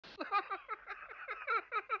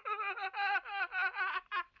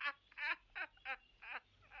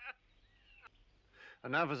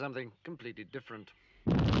And now for something completely different.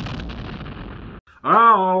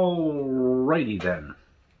 Alrighty then.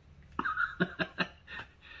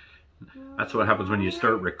 That's what happens when you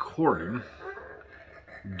start recording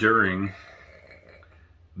during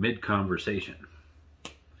mid-conversation.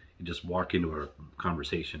 You just walk into a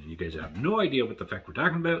conversation and you guys have no idea what the fuck we're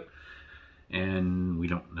talking about, and we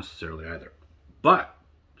don't necessarily either. But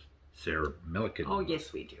Sarah Millican. Oh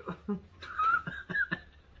yes, we do.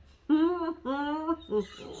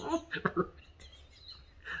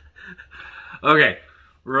 Okay,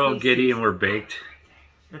 we're all giddy and we're baked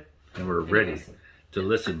and we're ready to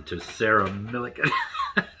listen to Sarah Millican.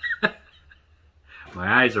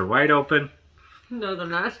 My eyes are wide open. No, they're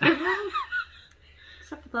not.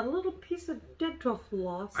 Except for that little piece of dental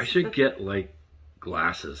floss. I should get like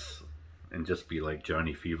glasses and just be like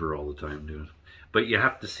Johnny Fever all the time, dude. But you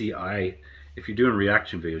have to see if you're doing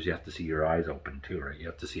reaction videos, you have to see your eyes open too, right? You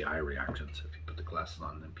have to see eye reactions. If you put the glasses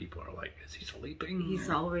on, then people are like, is he sleeping? He's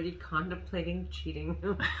already contemplating cheating.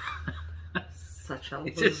 Such a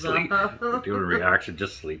loser. Just sleep. Doing a reaction,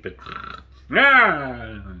 just sleep it.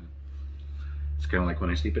 Ah! It's kind of like when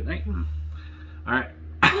I sleep at night. All right.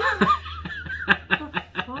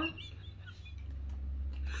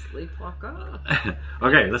 Sleepwalker.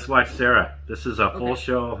 Okay, let's watch Sarah. This is a full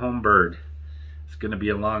show home bird. It's going to be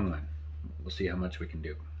a long one. We'll see how much we can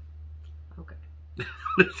do. Okay.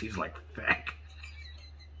 She's like, feck.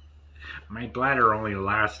 My bladder only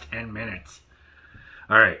lasts 10 minutes.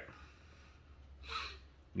 All right.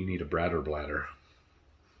 You need a bladder. A bladder.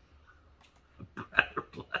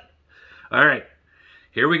 All right.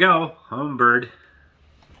 Here we go. Home bird.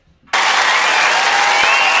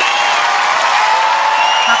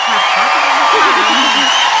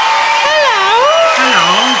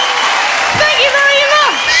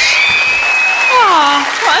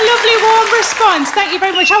 Lovely warm response. Thank you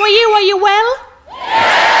very much. How are you? Are you well?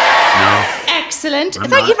 No. Excellent.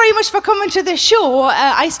 Thank you very much for coming to the show.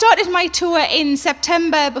 I started my tour in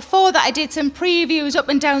September. Before that, I did some previews up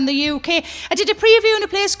and down the UK. I did a preview in a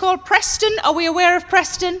place called Preston. Are we aware of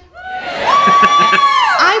Preston?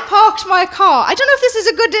 I parked my car. I don't know if this is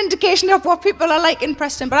a good indication of what people are like in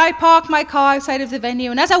Preston, but I parked my car outside of the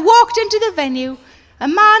venue, and as I walked into the venue, a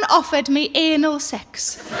man offered me anal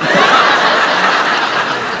sex.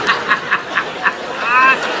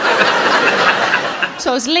 So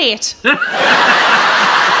I was late. I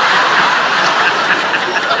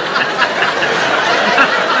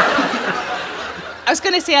was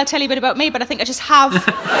going to say I'll tell you a bit about me, but I think I just have.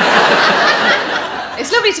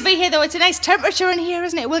 It's lovely to be here, though. It's a nice temperature in here,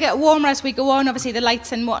 isn't it? We'll get warmer as we go on, obviously, the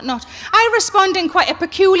lights and whatnot. I respond in quite a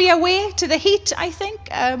peculiar way to the heat, I think,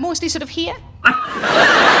 mostly sort of here.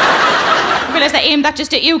 I realised I aimed that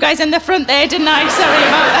just at you guys in the front there, didn't I? Sorry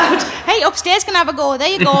about that. Hey, upstairs can have a go. There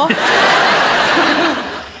you go.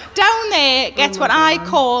 Down there gets what I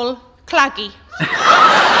call claggy.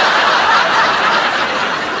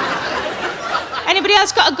 Anybody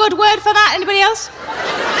else got a good word for that? Anybody else?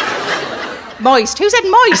 Moist. Who said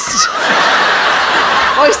moist?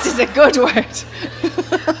 Moist is a good word.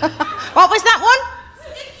 What was that one?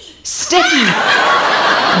 Sticky.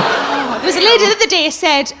 There was a lady the other day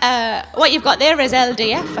said, what you've got there is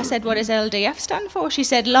LDF. I said, what does LDF stand for? She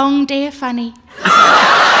said, long day Fanny.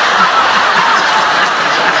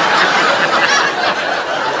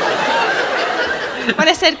 When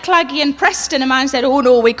I said claggy in Preston, a man said, oh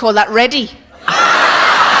no, we call that ready.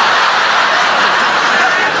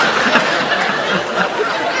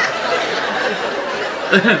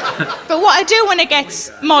 But what I do when it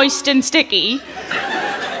gets moist and sticky,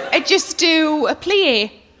 I just do a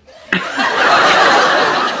plie.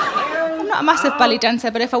 I'm not a massive belly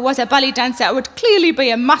dancer, but if I was a belly dancer, I would clearly be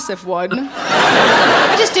a massive one.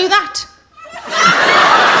 I just do that.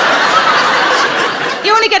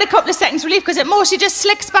 You only get a couple of seconds relief because at most you just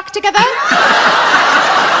slicks back together.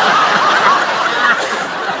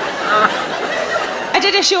 I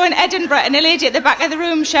did a show in Edinburgh and a lady at the back of the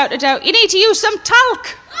room shouted out, you need to use some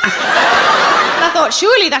talc. And I thought,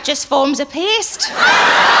 surely that just forms a paste.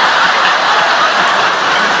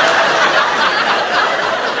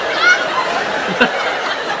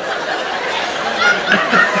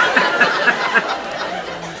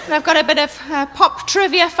 I've got a bit of pop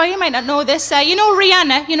trivia for you. You might not know this. You know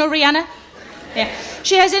Rihanna? You know Rihanna? Yeah.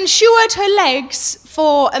 She has insured her legs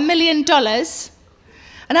for $1 million.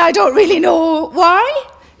 And I don't really know why.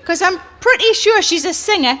 Because I'm pretty sure she's a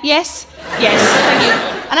singer. Yes? Yes, thank you.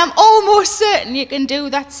 And I'm almost certain you can do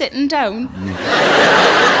that sitting down.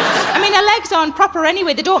 I mean, her legs aren't proper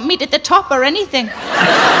anyway. They don't meet at the top or anything.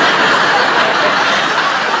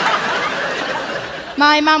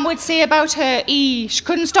 My mum would say about her, she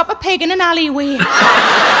couldn't stop a pig in an alleyway.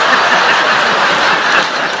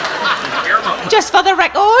 Just for the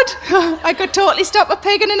record, I could totally stop a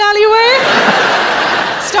pig in an alleyway.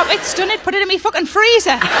 Stop it, stun it, put it in me fucking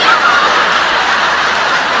freezer.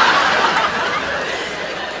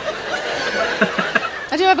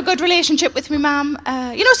 I do have a good relationship with my mum.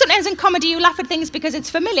 You know, sometimes in comedy you laugh at things because it's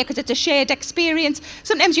familiar, because it's a shared experience.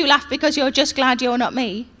 Sometimes you laugh because you're just glad you're not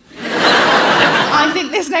me. I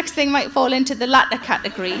think this next thing might fall into the latter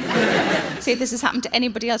category. See if this has happened to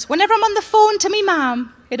anybody else. Whenever I'm on the phone to me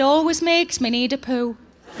mum, it always makes me need a poo.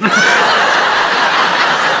 Give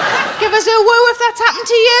us a woo if that's happened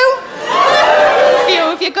to you.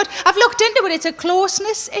 If you're good. I've looked into it. It's a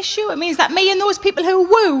closeness issue. It means that me and those people who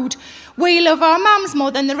wooed, we love our mums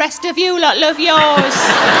more than the rest of you lot love yours.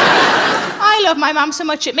 I love my mum so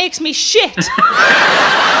much it makes me shit.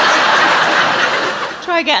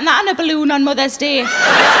 Try getting that in a balloon on Mother's Day.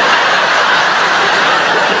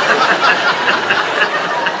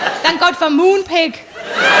 Thank God for Moonpig.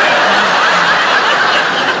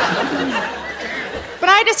 But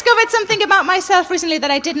I discovered something about myself recently that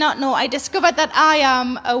I did not know. I discovered that I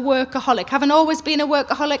am a workaholic. Haven't always been a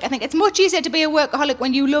workaholic. I think it's much easier to be a workaholic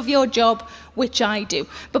when you love your job, which I do.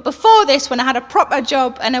 But before this, when I had a proper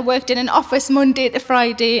job and I worked in an office Monday to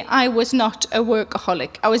Friday, I was not a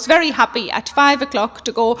workaholic. I was very happy at 5 o'clock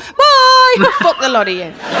to go, bye, fuck the lot of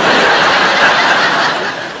you.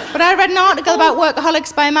 But I read an article about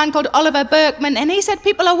workaholics by a man called Oliver Berkman, and he said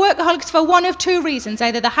people are workaholics for one of two reasons.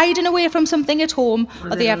 Either they're hiding away from something at home,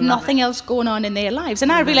 or they have nothing else going on in their lives.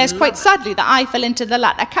 And I realised quite sadly that I fell into the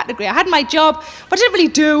latter category. I had my job, but I didn't really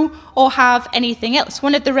do or have anything else.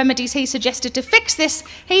 One of the remedies he suggested to fix this,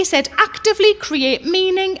 he said, actively create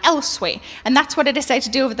meaning elsewhere. And that's what I decided to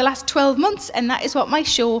do over the last 12 months, and that is what my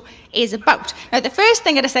show is about. Now, the first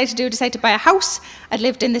thing I decided to do, I decided to buy a house. I'd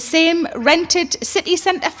lived in the same rented city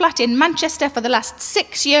centre flat in Manchester for the last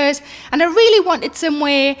 6 years, and I really wanted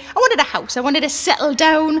somewhere. I wanted a house. I wanted to settle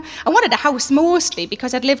down. I wanted a house mostly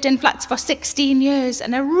because I'd lived in flats for 16 years,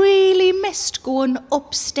 and I really missed going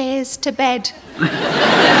upstairs to bed.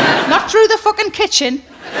 Not through the fucking kitchen.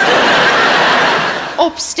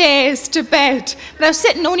 Upstairs to bed. But I was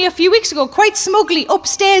sitting only a few weeks ago, quite smugly,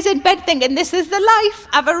 upstairs in bed, thinking, this is the life.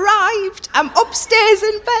 I've arrived. I'm upstairs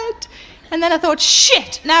in bed. And then I thought,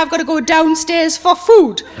 shit, now I've got to go downstairs for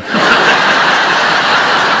food.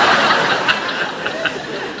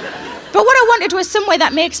 But what I wanted was somewhere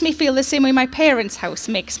that makes me feel the same way my parents' house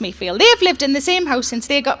makes me feel. They've lived in the same house since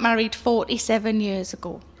they got married 47 years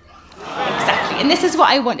ago. Exactly, and this is what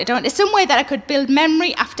I wanted. I wanted somewhere that I could build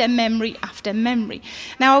memory after memory after memory.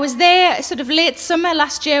 Now, I was there sort of late summer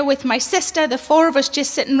last year with my sister, the four of us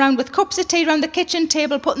just sitting around with cups of tea around the kitchen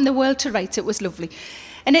table, putting the world to rights. It was lovely.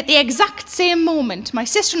 And at the exact same moment, my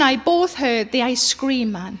sister and I both heard the ice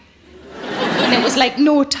cream man. And it was like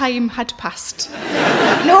no time had passed.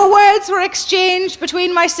 No words were exchanged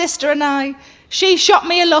between my sister and I. She shot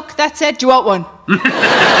me a look that said, do you want one?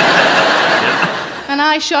 And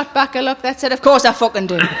I shot back a look that said, of course I fucking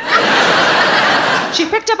do. She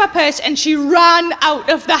picked up her purse and she ran out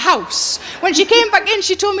of the house. When she came back in,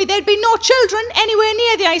 she told me there'd be no children anywhere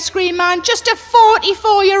near the ice cream man, just a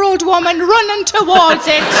 44-year-old woman running towards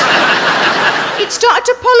it. He'd started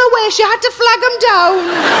to pull away. She had to flag him down.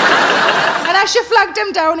 And as she flagged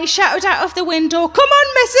him down, he shouted out of the window, come on,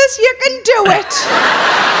 missus, you can do it.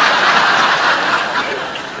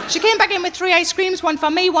 She came back in with 3 ice creams, one for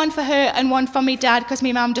me, one for her, and one for me dad, because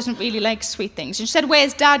my mum doesn't really like sweet things. And she said,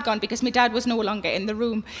 where's dad gone? Because my dad was no longer in the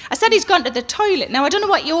room. I said, he's gone to the toilet. Now, I don't know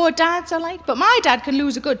what your dads are like, but my dad can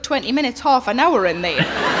lose a good 20 minutes, half an hour in there.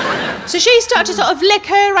 So she started to sort of lick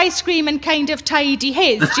her ice cream and kind of tidy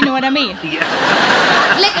his, do you know what I mean?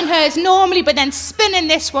 Yeah. Licking hers normally, but then spinning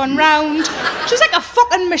this one round. She was like a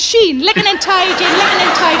fucking machine, licking and tidying, licking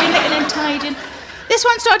and tidying, licking and tidying. This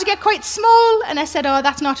one started to get quite small, and I said, oh,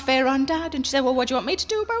 that's not fair on Dad. And she said, well, what do you want me to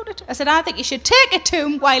do about it? I said, I think you should take it to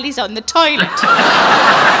him while he's on the toilet.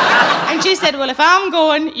 And she said, well, if I'm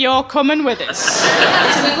going, you're coming with us.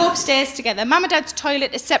 So we go upstairs together. Mum and Dad's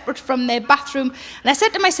toilet is separate from their bathroom. And I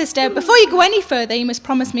said to my sister, before you go any further, you must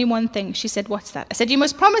promise me one thing. She said, what's that? I said, you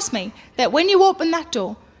must promise me that when you open that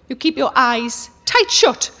door, you keep your eyes tight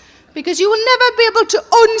shut, because you will never be able to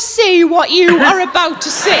unsee what you are about to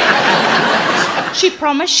say. She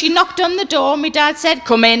promised. She knocked on the door. My dad said,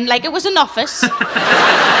 come in, like it was an office.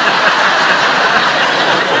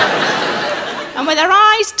 And And with her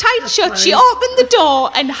eyes tight shut, she opened the door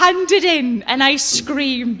and handed in, and I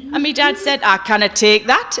screamed. And my dad said, I cannot take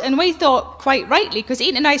that. And we thought, quite rightly, because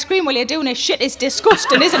eating ice cream while you're doing this shit is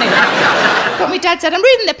disgusting, isn't it? But my dad said, I'm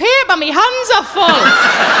reading the paper, my hands are full.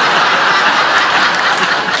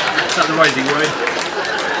 Otherwise he would.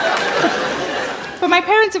 But my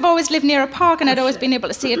parents have always lived near a park, and I'd always been able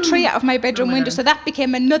to see a tree out of my bedroom window, so that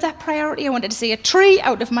became another priority. I wanted to see a tree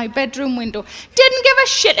out of my bedroom window. Didn't give a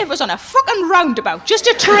shit if it was on a fucking roundabout, just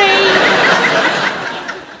a tree.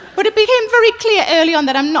 But it became very clear early on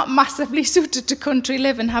that I'm not massively suited to country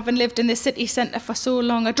living, having lived in the city centre for so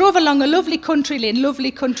long. I drove along a lovely country lane,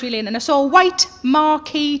 and I saw a white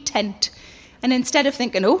marquee tent. And instead of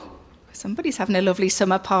thinking, oh, somebody's having a lovely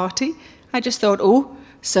summer party, I just thought, oh,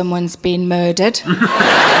 someone's been murdered.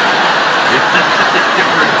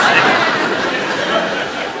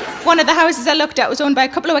 One of the houses I looked at was owned by a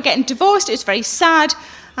couple who were getting divorced. It was very sad.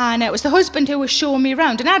 And it was the husband who was showing me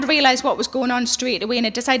around. And I'd realised what was going on straight away, and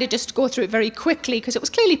I decided just to go through it very quickly because it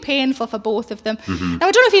was clearly painful for both of them. Now,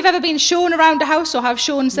 I don't know if you've ever been shown around a house or have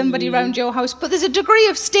shown somebody around your house, but there's a degree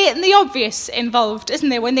of stating the obvious involved, isn't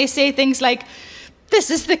there, when they say things like,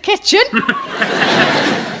 this is the kitchen.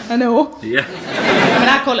 I know. Yeah. I mean,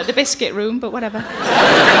 I call it the biscuit room, but whatever.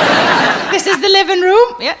 This is the living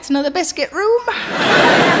room. Yeah, it's another biscuit room.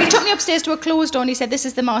 He took me upstairs to a closed door and he said, this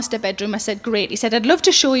is the master bedroom. I said, great. He said, I'd love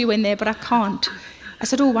to show you in there, but I can't. I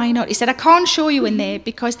said, oh, why not? He said, I can't show you in there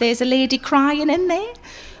because there's a lady crying in there.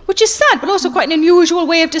 Which is sad, but also quite an unusual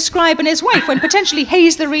way of describing his wife when potentially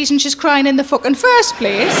he's the reason she's crying in the fucking first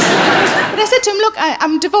place. But I said to him, look,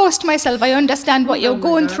 I'm divorced myself. I understand what you're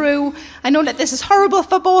going through. I know that this is horrible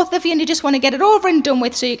for both of you and you just want to get it over and done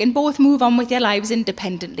with so you can both move on with your lives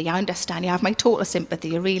independently. I understand. You have my total sympathy.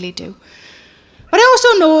 You really do. But I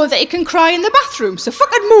also know that you can cry in the bathroom, so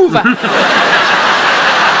fucking move her.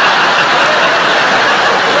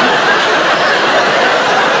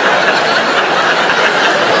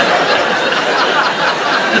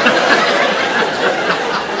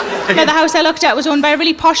 Now, the house I looked at was owned by a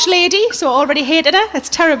really posh lady, so I already hated her. That's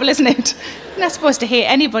terrible, isn't it? I'm not supposed to hate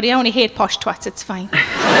anybody. I only hate posh twats. It's fine.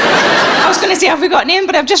 I was going to say, have we got a name,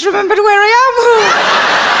 but I've just remembered where I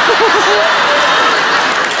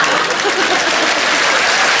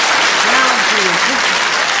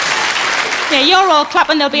am. Yeah, you're all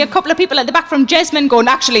clapping. There'll be a couple of people at the back from Jesmond going,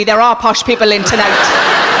 actually, there are posh people in tonight.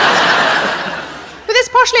 But this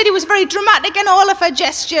posh lady was very dramatic in all of her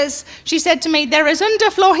gestures. She said to me, there is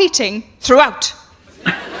underfloor heating throughout.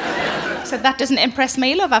 I said, that doesn't impress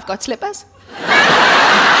me, love. I've got slippers.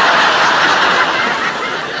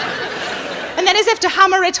 And then as if to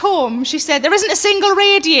hammer it home, she said, there isn't a single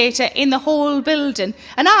radiator in the whole building.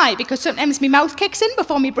 And I, because sometimes my mouth kicks in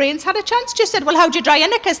before my brain's had a chance, just said, well, how'd you dry your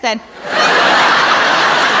knickers then?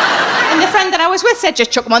 And the friend that I was with said,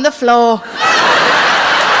 just chuck them on the floor.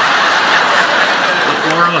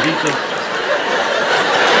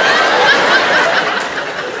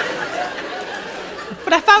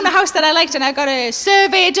 But I found a house that I liked and I got a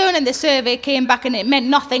survey done and the survey came back and it meant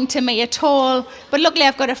nothing to me at all. But luckily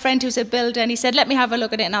I've got a friend who's a builder and he said, let me have a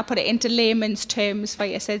look at it and I'll put it into layman's terms for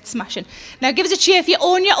you. I said, smashing. Now give us a cheer if you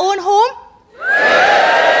own your own home.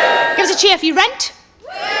 Give us a cheer if you rent.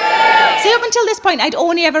 See, up until this point, I'd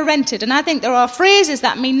only ever rented, and I think there are phrases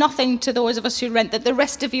that mean nothing to those of us who rent that the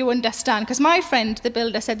rest of you understand. Because my friend, the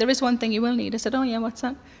builder, said, there is one thing you will need. I said, oh yeah, what's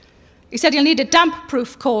that? He said, you'll need a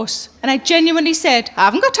damp-proof course. And I genuinely said, I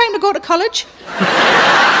haven't got time to go to college.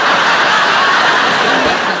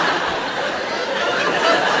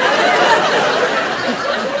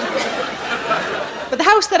 But the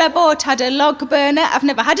house that I bought had a log burner. I've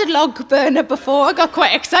never had a log burner before. I got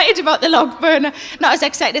quite excited about the log burner. Not as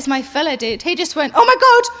excited as my fella did. He just went, oh my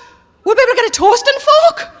God, we'll be able to get a toasting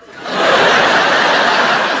fork?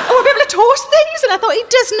 Oh, we'll be able to toast things? And I thought, he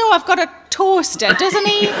does know I've got a toaster, doesn't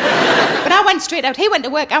he? But I went straight out. He went to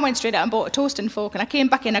work, I went straight out and bought a toasting fork. And I came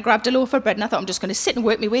back in, I grabbed a loaf of bread and I thought, I'm just going to sit and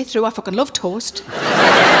work my way through. I fucking love toast.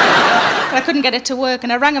 But I couldn't get it to work,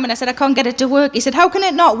 and I rang him and I said, I can't get it to work. He said, how can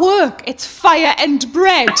it not work? It's fire and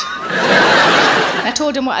bread. And I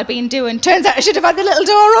told him what I'd been doing. Turns out I should have had the little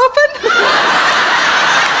door open.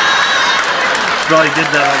 Probably did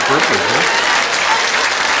that on purpose, huh?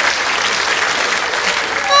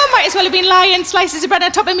 Oh, might as well have been lying slices of bread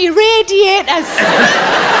on top of me radiators.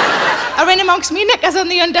 Are in amongst me knickers on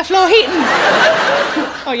the underfloor heating.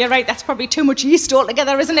 Oh, you're right, that's probably too much yeast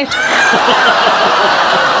altogether, isn't it?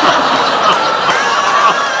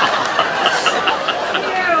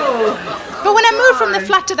 But when I moved from the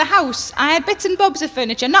flat to the house, I had bits and bobs of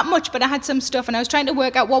furniture, not much, but I had some stuff, and I was trying to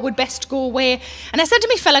work out what would best go where. And I said to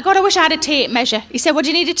me fella, God, I wish I had a tape measure. He said, what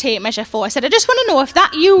do you need a tape measure for? I said, I just want to know if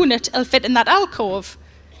that unit will fit in that alcove.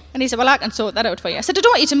 And he said, well, I can sort that out for you. I said, I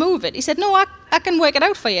don't want you to move it. He said, no, I can work it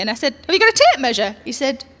out for you. And I said, have you got a tape measure? He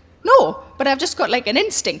said, no, but I've just got like an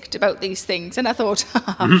instinct about these things. And I thought,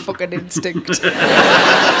 fucking instinct.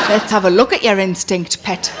 Let's have a look at your instinct,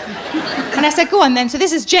 pet. And I said, go on then. So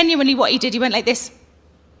this is genuinely what he did. He went like this.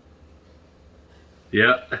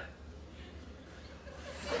 Yeah. I've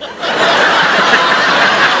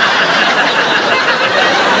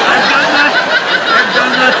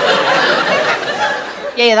done that.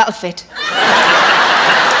 Yeah, that'll fit.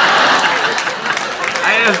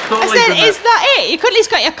 I have totally I said, done that. is that it? You could at least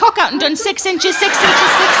got your cock out and done 6 inches, 6 inches, 6 inches.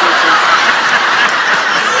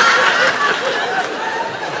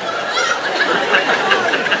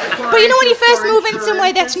 But you know when you first move in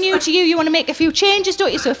somewhere that's new to you, you want to make a few changes,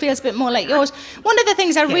 don't you, so it feels a bit more like yours. One of the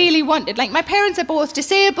things I really wanted, like my parents are both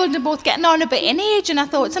disabled and both getting on a bit in age, and I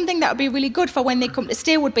thought something that would be really good for when they come to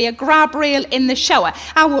stay would be a grab rail in the shower.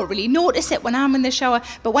 I won't really notice it when I'm in the shower,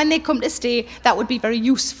 but when they come to stay, that would be very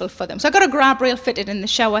useful for them. So I got a grab rail fitted in the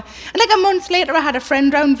shower. And like a month later, I had a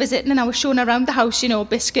friend round visiting, and I was showing her around the house, you know,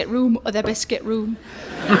 biscuit room, other biscuit room.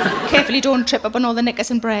 Carefully don't trip up on all the knickers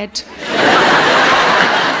and bread.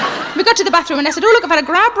 We got to the bathroom and I said, oh, look, I've had a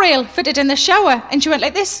grab rail fitted in the shower. And she went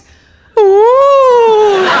like this.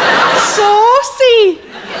 Ooh, saucy.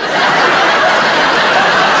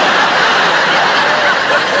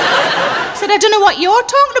 I said, I don't know what you're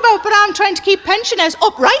talking about, but I'm trying to keep pensioners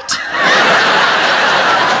upright.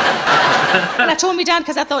 And I told my dad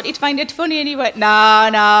because I thought he'd find it funny, and he went,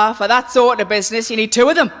 nah, for that sort of business, you need 2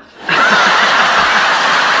 of them.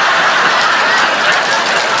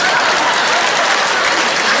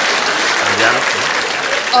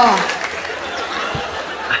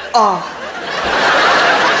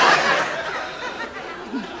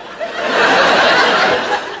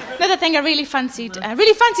 Another thing I really fancied a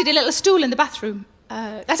little stool in the bathroom.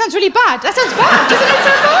 That sounds really bad. That sounds bad. Doesn't it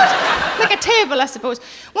sound bad? Like a table, I suppose.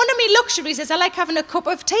 One of my luxuries is I like having a cup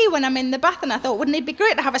of tea when I'm in the bath, and I thought, wouldn't it be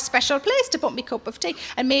great to have a special place to put my cup of tea?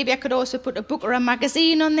 And maybe I could also put a book or a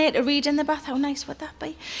magazine on there to read in the bath. How nice would that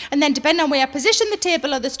be? And then depending on where I position the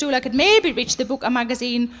table or the stool, I could maybe reach the book or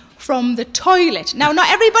magazine from the toilet. Now, not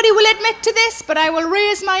everybody will admit to this, but I will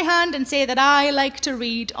raise my hand and say that I like to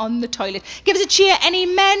read on the toilet. Give us a cheer. Any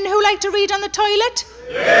men who like to read on the toilet?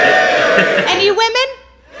 Yeah. Any women?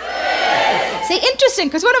 Yeah. See, interesting,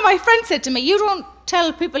 because one of my friends said to me, you don't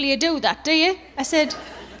tell people you do that, do you? I said,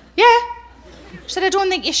 yeah. She said, I don't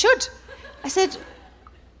think you should. I said,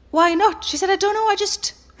 why not? She said, I don't know, I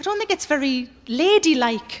don't think it's very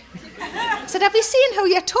ladylike. I said, have you seen who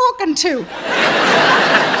you're talking to?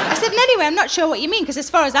 I said, and anyway, I'm not sure what you mean, because as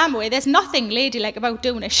far as I'm aware, there's nothing ladylike about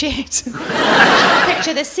doing a shit.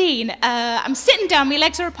 Picture the scene. I'm sitting down, my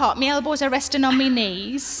legs are apart, my elbows are resting on my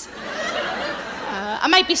knees. I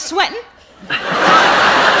might be sweating.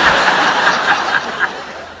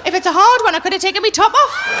 If it's a hard one, I could have taken my top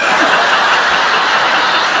off.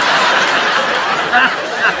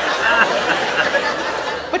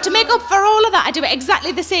 But to make up for all of that, I do it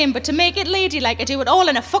exactly the same, but to make it ladylike, I do it all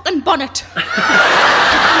in a fucking bonnet.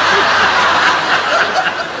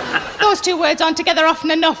 Those 2 words aren't together often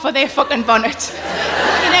enough for their fucking bonnet.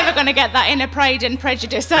 You're never going to get that in a Pride and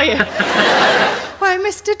Prejudice, are you? Why,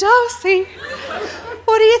 Mr. Darcy,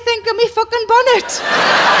 what do you think of me fucking bonnet?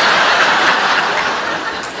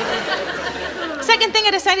 Second thing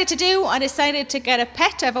I decided to do, I decided to get a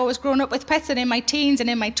pet. I've always grown up with pets, and in my teens and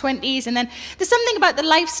in my 20s. And then there's something about the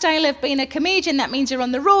lifestyle of being a comedian that means you're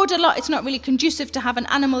on the road a lot. It's not really conducive to having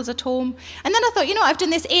animals at home. And then I thought, you know, I've done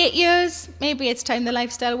this 8 years. Maybe it's time the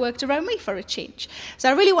lifestyle worked around me for a change. So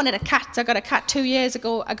I really wanted a cat. I got a cat 2 years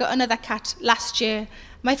ago. I got another cat last year.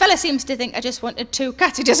 My fella seems to think I just wanted 2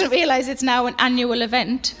 cats. He doesn't realise it's now an annual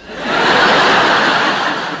event.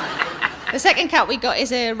 The second cat we got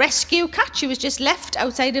is a rescue cat. She was just left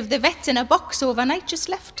outside of the vets in a box overnight, just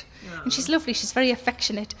left. And she's lovely, she's very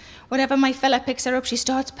affectionate. Whenever my fella picks her up, she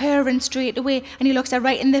starts purring straight away, and he looks her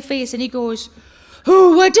right in the face and he goes,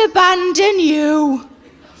 who would abandon you?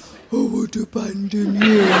 Who would abandon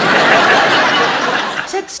you? I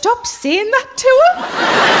said, stop saying that to her.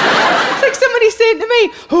 It's like somebody saying to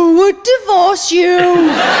me, who would divorce you?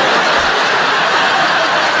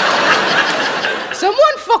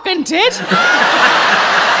 Someone fucking did. That's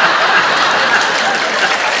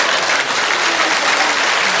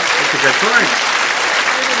a good point.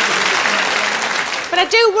 But I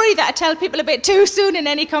do worry that I tell people a bit too soon in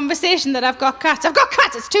any conversation that I've got cats. I've got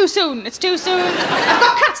cats, it's too soon, it's too soon. I've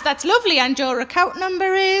got cats, that's lovely, and your account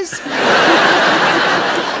number is...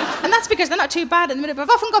 And that's because they're not too bad at the minute, but I've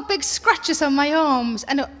often got big scratches on my arms,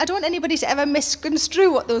 and I don't want anybody to ever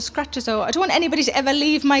misconstrue what those scratches are. I don't want anybody to ever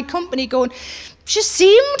leave my company going, she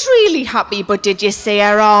seemed really happy, but did you see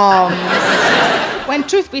her arms? When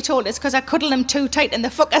truth be told, it's because I cuddle them too tight and the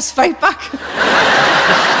fuckers fight back.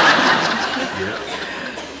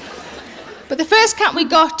 But the first cat we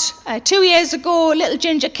got 2 years ago, a little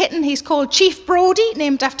ginger kitten, he's called Chief Brody,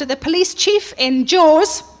 named after the police chief in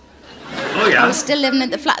Jaws. Oh, yeah. I was still living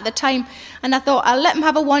at the flat at the time, and I thought I'll let him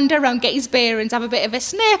have a wander around, get his bearings, have a bit of a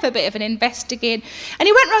sniff, a bit of an investigate. And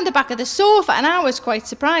he went round the back of the sofa, and I was quite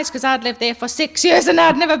surprised because I'd lived there for 6 years and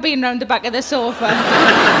I'd never been round the back of the sofa.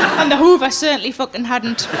 And the Hoover certainly fucking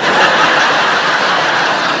hadn't.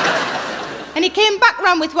 And he came back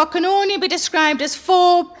round with what can only be described as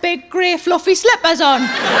 4 big grey fluffy slippers on.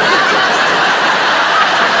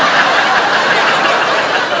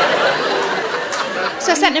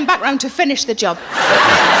 So I sent him back round to finish the job.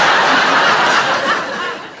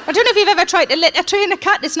 I don't know if you've ever tried to litter train a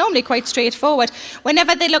cat. It's normally quite straightforward.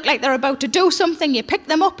 Whenever they look like they're about to do something, you pick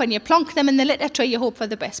them up and you plonk them in the litter tray, you hope for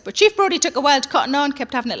the best. But Chief Brody took a while to cotton on,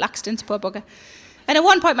 kept having it laxed, poor bugger. And at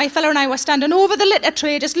one point, my fella and I were standing over the litter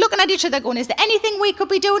tray, just looking at each other going, is there anything we could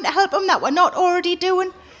be doing to help him that we're not already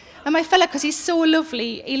doing? And my fella, because he's so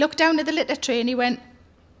lovely, he looked down at the litter tray and he went, do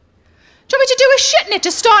you want me to do a shit in it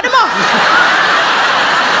to start him off?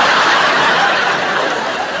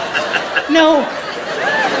 No.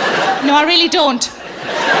 No, I really don't.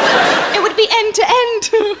 It would be end to end.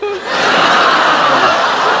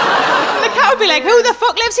 The cat would be like, who the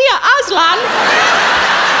fuck lives here? Aslan?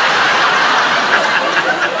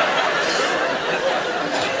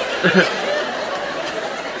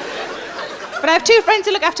 But I have 2 friends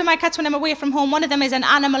who look after my cats when I'm away from home. One of them is an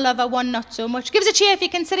animal lover, one not so much. Give us a cheer if you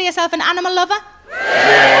consider yourself an animal lover.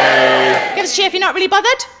 Yay. Give us a cheer if you're not really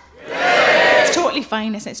bothered. Yay. It's totally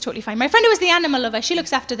fine, isn't it? It's totally fine. My friend who is the animal lover, she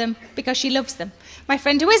looks after them because she loves them. My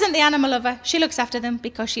friend who isn't the animal lover, she looks after them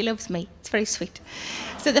because she loves me. It's very sweet.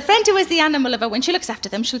 So the friend who is the animal lover, when she looks after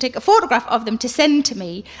them, she'll take a photograph of them to send to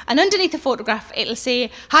me, and underneath the photograph, it'll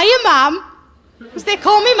say, hiya, ma'am. Because they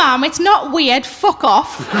call me ma'am, it's not weird, fuck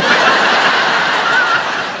off.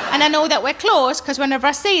 And I know that we're close, because whenever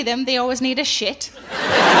I see them, they always need a shit.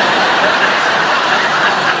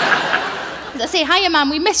 I say, hiya, ma'am,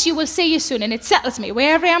 we miss you, we'll see you soon, and it settles me.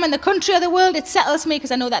 Wherever I am in the country or the world, it settles me, because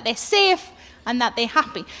I know that they're safe and that they're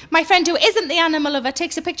happy. My friend who isn't the animal lover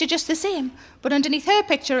takes a picture just the same, but underneath her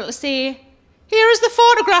picture, it'll say, here is the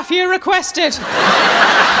photograph you requested.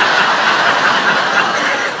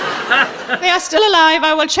 They are still alive,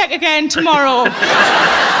 I will check again tomorrow.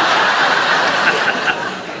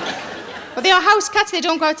 But they are house cats, they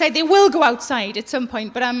don't go outside. They will go outside at some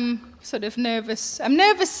point, but I'm sort of nervous. I'm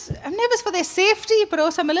nervous for their safety, but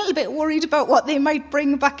also I'm a little bit worried about what they might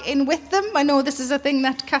bring back in with them. I know this is a thing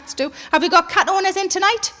that cats do. Have we got cat owners in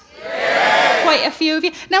tonight? Yeah. Quite a few of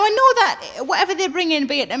you. Now I know that whatever they bring in,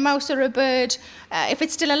 be it a mouse or a bird, if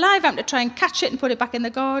it's still alive, I'm to try and catch it and put it back in the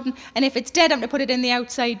garden, and if it's dead, I'm to put it in the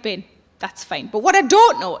outside bin. That's fine. But what I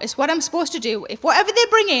don't know is what I'm supposed to do if whatever they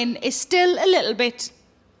bring in is still a little bit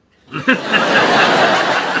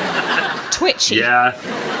twitchy. Yeah.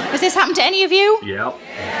 Has this happened to any of you? Yep.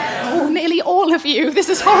 Oh, nearly all of you. This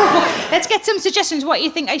is horrible. Let's get some suggestions what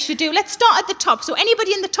you think I should do. Let's start at the top. So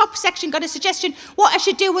anybody in the top section got a suggestion what I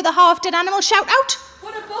should do with a half-dead animal? Shout out.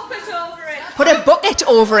 Put a bucket over it. Put a bucket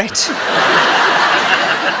over it.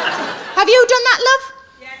 Have you done that, love?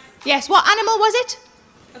 Yes. Yes. What animal was it?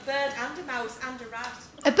 A bird and a mouse and a rat.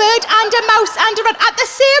 A bird and a mouse and a rat at the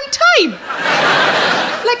same time?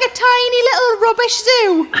 Like a tiny little rubbish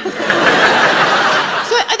zoo.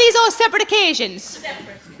 So are these all separate occasions?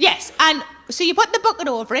 Separate. Yes, and so you put the bucket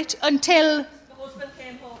over it until... The husband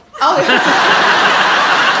came home. Oh,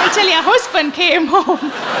 until your husband came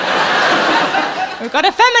home. We've got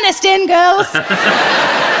a feminist in, girls.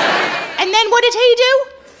 And then what did he do?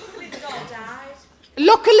 Luckily they'd all died.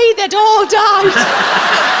 Luckily they'd all died.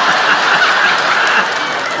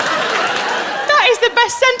 That is the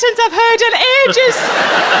best sentence I've heard in ages.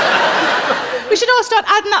 We should all start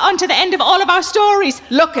adding that on to the end of all of our stories.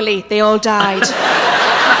 Luckily, they all died.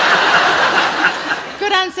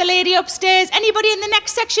 Good answer, lady upstairs. Anybody in the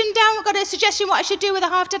next section down got a suggestion what I should do with a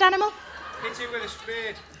half-dead animal? Hit it with a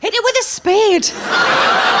spade. Hit it with a spade.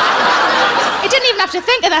 He didn't even have to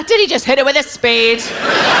think of that, did he? Just hit it with a spade.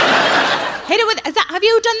 Hit it with... have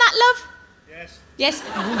you done that, love? Yes. Yes.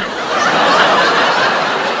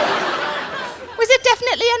 Was it it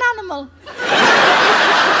definitely an animal?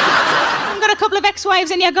 Haven't got a couple of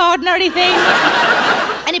ex-wives in your garden or anything?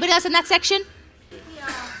 Anybody else in that section?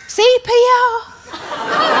 CPR.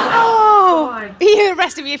 Oh, the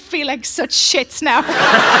rest of you feel like such shits now.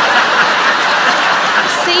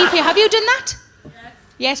 CPR. Have you done that? Yes.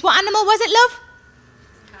 Yes. What animal was it, love?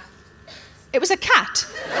 Cat. It was a cat.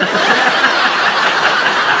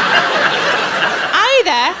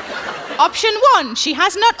 Either option 1, she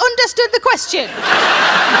has not understood the question.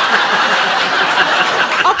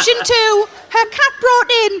 Option 2, her cat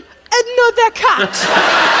brought in another cat.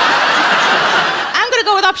 I'm going to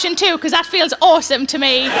go with option 2 because that feels awesome to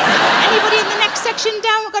me. Anybody in the next section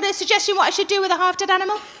down got a suggestion what I should do with a half-dead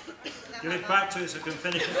animal? Give it back to it so we can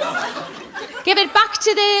finish it off. Give it back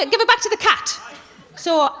to the cat,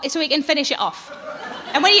 so we can finish it off.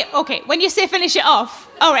 And when you say finish it off,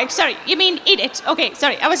 all right, sorry, you mean eat it? Okay,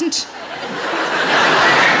 sorry, I wasn't.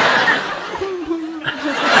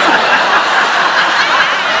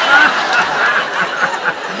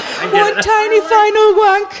 One tiny final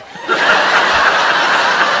wank.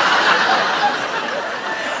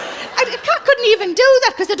 A cat couldn't even do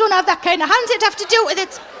that because they don't have that kind of hands. It'd have to do it with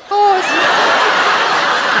its paws.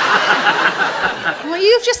 Well,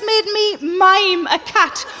 you've just made me mime a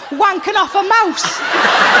cat wanking off a mouse.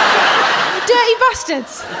 Dirty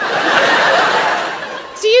bastards.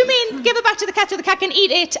 So you mean give it back to the cat so the cat can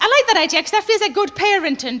eat it? I like that idea because that feels like good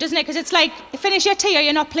parenting, doesn't it? Because it's like, finish your tea or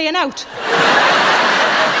you're not playing out.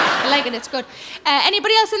 I like it, it's good.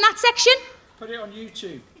 Anybody else in that section? Put it on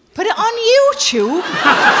YouTube. Put it on YouTube?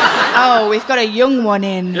 Oh, we've got a young one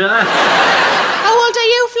in. How old are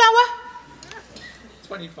you, Flower?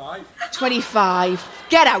 25. 25.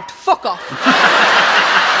 Get out. Fuck off.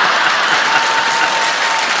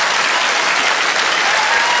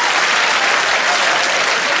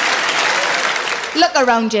 Look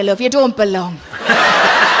around you, love. You don't belong.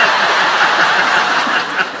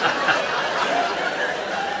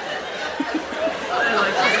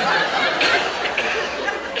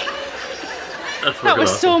 That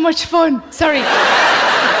was so much fun. Sorry.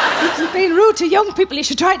 Being rude to young people, you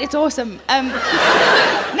should try it. It's awesome.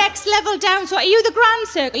 Next level down. So are you the grand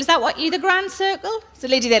circle? Is that what you the grand circle? It's the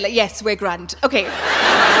lady there like, yes, we're grand. Okay.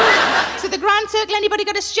 So the grand circle, anybody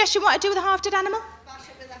got a suggestion what to do with a half-dead animal? Bash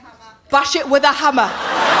it with a hammer. Bash it with a hammer.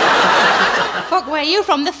 Fuck, where are you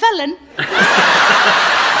from? The Felon?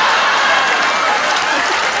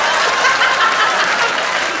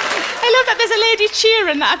 I love that there's a lady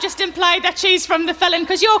cheering that I've just implied that she's from the Felon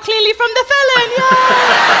because you're clearly from the Felon.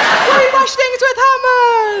 Yeah! We wash things with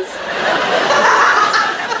hammers.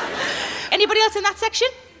 Anybody else in that section?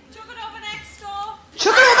 Chuck it over next door.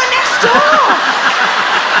 Chuck it over next door.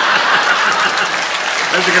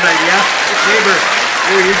 That's a good idea. Neighbour,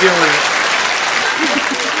 who are you dealing with?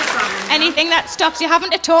 Anything that stops you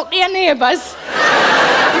having to talk to your neighbours.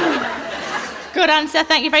 Good answer,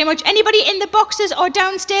 thank you very much. Anybody in the boxes or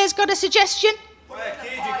downstairs got a suggestion? Well, a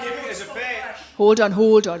cage, you keep it as a pet. Hold on.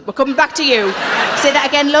 We're coming back to you. Say that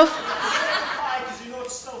again, love. Pie, because you know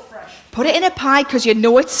it's still fresh. Put it in a pie because you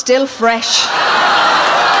know it's still fresh.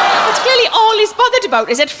 That's clearly all he's bothered about.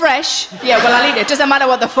 Is it fresh? Yeah, well, I'll eat it. Doesn't matter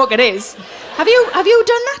what the fuck it is. Have you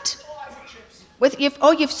done that? With you've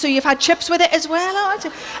had chips with it as well? Oh,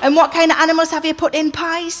 and what kind of animals have you put in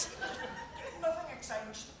pies?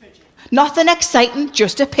 Nothing exciting,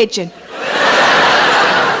 just a pigeon.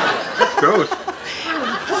 That's gross.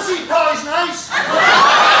 Pussy pie's nice.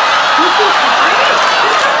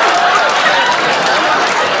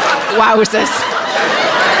 Wowzers.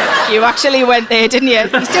 You actually went there, didn't you?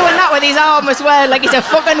 He's doing that with his arm as well, like he's a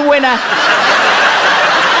fucking winner.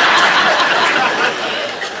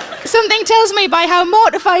 Something tells me by how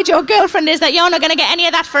mortified your girlfriend is that you're not going to get any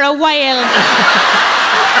of that for a while.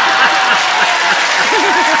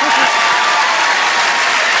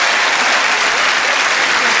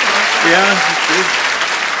 Yeah,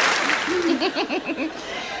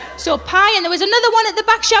 So pie, and there was another one at the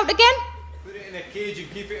back. Shout again. Put it in a cage and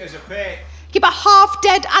keep it as a pet. Keep a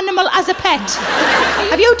half-dead animal as a pet.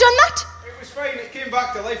 Have you done that? It was fine, it came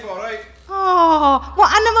back to life all right. Oh,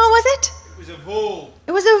 what animal was it? It was a vole.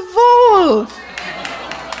 It was a vole.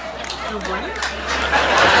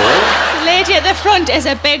 The lady at the front is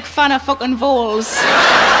a big fan of fucking voles.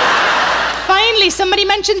 Finally, somebody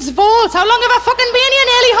mentions voles. How long have I fucking been here?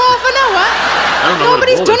 Nearly half an hour.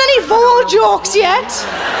 Nobody's done any vole jokes yet.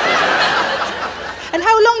 And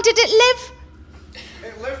how long did it live?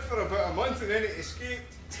 It lived for about a month and then it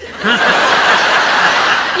escaped. You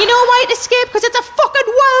know why it escaped? Because it's a fucking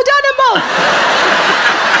wild animal.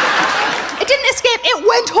 It didn't escape, it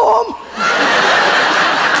went home.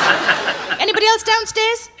 Anybody else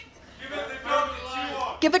downstairs? Give it the dog.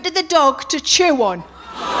 give it to the dog to chew on.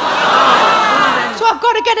 So I've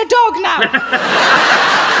got to get a dog now.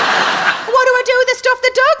 What do I do with the stuff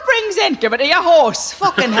the dog brings in? Give it to your horse.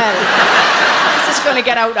 Fucking hell. This is going to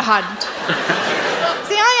get out of hand.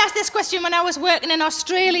 See, I asked this question when I was working in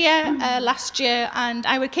Australia last year, and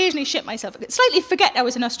I would occasionally shit myself. I'd slightly forget I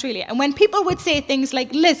was in Australia. And when people would say things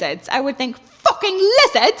like lizards, I would think, fucking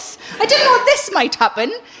lizards? I didn't know this might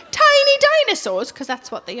happen. Tiny dinosaurs, because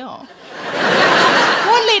that's what they are.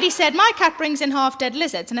 One lady said, my cat brings in half-dead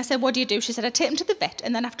lizards. And I said, what do you do? She said, I take them to the vet,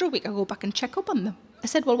 and then after a week I go back and check up on them. I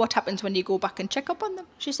said, well, what happens when you go back and check up on them?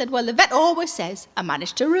 She said, well, the vet always says I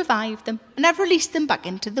managed to revive them, and I've released them back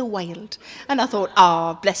into the wild. And I thought,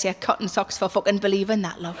 oh, bless your cotton socks for fucking believing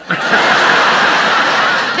that, love.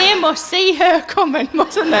 They must see her coming,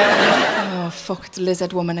 mustn't they? Oh, fuck, it's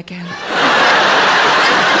lizard woman again.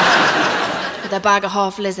 With a bag of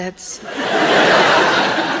half lizards.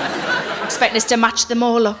 Expect us to match them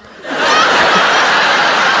all up.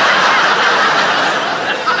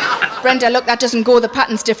 Brenda, look, that doesn't go. The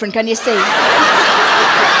pattern's different. Can you see?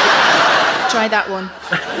 Try that one.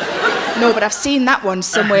 No, but I've seen that one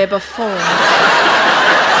somewhere before.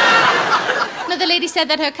 Another lady said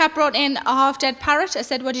that her cat brought in a half-dead parrot. I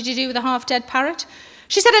said, what did you do with a half-dead parrot?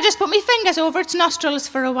 She said, I just put my fingers over its nostrils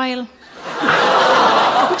for a while.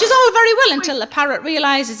 Which is all very well until the parrot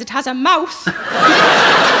realises it has a mouth.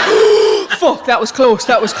 Fuck, that was close,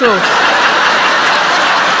 that was close.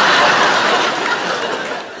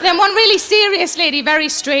 Then one really serious lady, very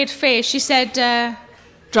straight face, she said,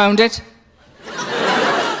 drowned it.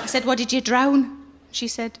 I said, what did you drown? She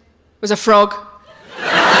said, it was a frog.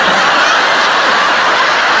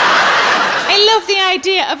 I love the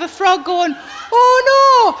idea of a frog going, oh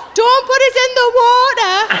no, don't put us in the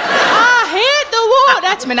water. I hate the water.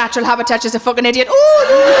 That's my natural habitat, just a fucking idiot. Oh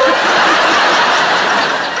no.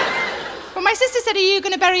 But my sister said, are you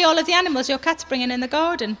going to bury all of the animals your cat's bringing in the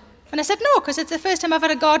garden? And I said, no, because it's the first time I've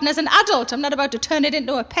had a garden as an adult. I'm not about to turn it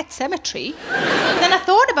into a pet cemetery. Then I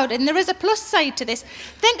thought about it, and there is a plus side to this.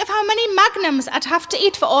 Think of how many magnums I'd have to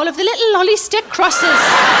eat for all of the little lolly stick crosses.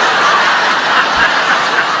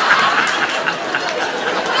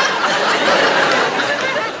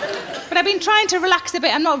 But I've been trying to relax a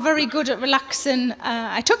bit. I'm not very good at relaxing.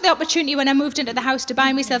 I took the opportunity when I moved into the house to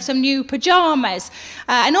buy myself some new pyjamas.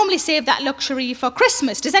 I normally save that luxury for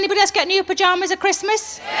Christmas. Does anybody else get new pyjamas at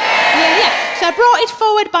Christmas? Yeah. So I brought it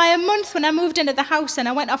forward by a month when I moved into the house, and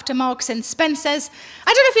I went off to Marks and Spencer's.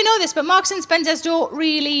 I don't know if you know this, but Marks and Spencer's don't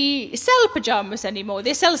really sell pyjamas anymore.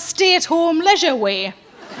 They sell stay-at-home leisure wear.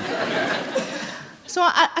 So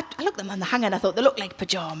I looked at them on the hanger and I thought they looked like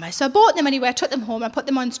pyjamas. So I bought them anyway, I took them home, I put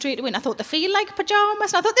them on straight away, and I thought they feel like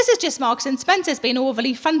pyjamas. And I thought this is just Marks and Spencer's being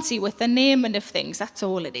overly fancy with the naming of things, that's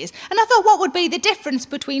all it is. And I thought, what would be the difference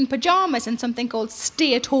between pyjamas and something called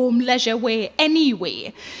stay-at-home leisure wear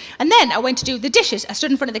anyway? And then I went to do the dishes. I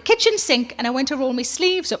stood in front of the kitchen sink and I went to roll my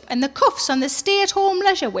sleeves up, and the cuffs on the stay-at-home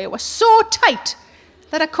leisure wear were so tight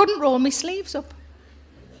that I couldn't roll my sleeves up.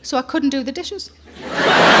 So I couldn't do the dishes.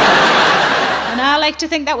 And I like to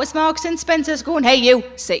think that was Marks and Spencer's going, hey you,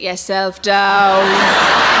 sit yourself down.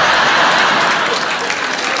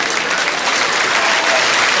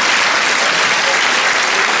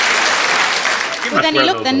 But then you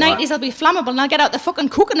look, the 90s will be flammable and I'll get out the fucking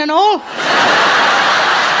cooking and all. But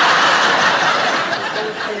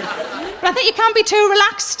I think you can't be too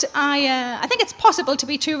relaxed. I think it's possible to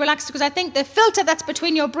be too relaxed because I think the filter that's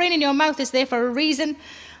between your brain and your mouth is there for a reason.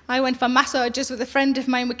 I went for massages with a friend of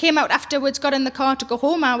mine. We came out afterwards, got in the car to go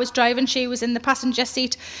home. I was driving, she was in the passenger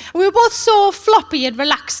seat. We were both so floppy and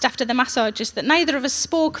relaxed after the massages that neither of us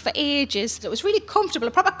spoke for ages. It was really comfortable,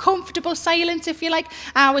 a proper comfortable silence, if you like.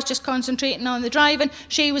 I was just concentrating on the driving.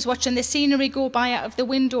 She was watching the scenery go by out of the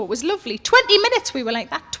window. It was lovely. 20 minutes we were like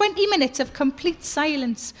that, 20 minutes of complete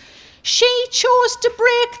silence. She chose to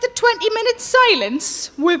break the 20-minute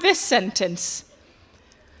silence with this sentence.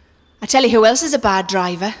 I tell you who else is a bad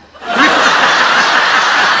driver.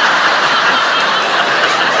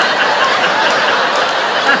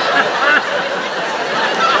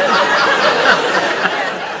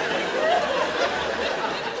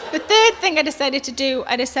 The third thing I decided to do,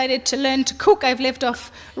 I decided to learn to cook. I've lived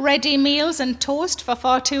off ready meals and toast for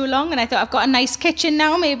far too long, and I thought I've got a nice kitchen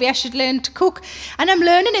now, maybe I should learn to cook. And I'm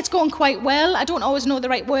learning, it's going quite well. I don't always know the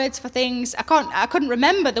right words for things. I couldn't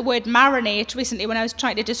remember the word marinate recently when I was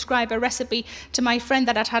trying to describe a recipe to my friend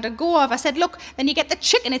that I'd had a go of. I said, look, then you get the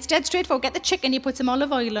chicken, it's dead straightforward. Get the chicken, you put some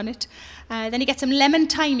olive oil on it. Then you get some lemon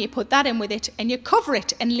thyme, you put that in with it, and you cover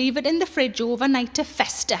it and leave it in the fridge overnight to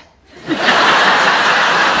fester.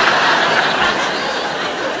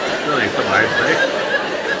 Really polite, right?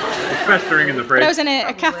 festering in the fridge. But I was in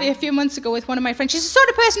a cafe a few months ago with one of my friends. She's the sort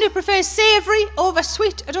of person who prefers savoury over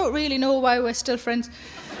sweet. I don't really know why we're still friends.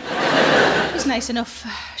 She's nice enough.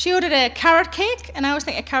 She ordered a carrot cake, and I always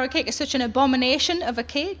think a carrot cake is such an abomination of a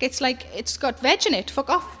cake. It's like, it's got veg in it. Fuck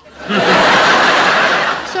off.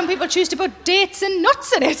 Some people choose to put dates and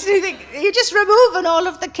nuts in it. You think, you're just removing all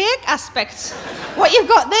of the cake aspects. What you've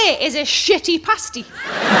got there is a shitty pasty.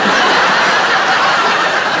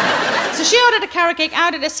 So she ordered a carrot cake, I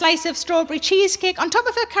ordered a slice of strawberry cheesecake. On top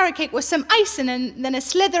of her carrot cake was some icing and then a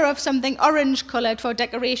slither of something orange-coloured for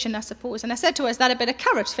decoration, I suppose. And I said to her, is that a bit of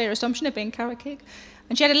carrot? Fair assumption of being carrot cake.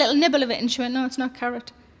 And she had a little nibble of it and she went, no, it's not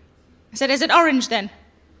carrot. I said, is it orange then?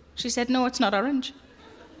 She said, no, it's not orange.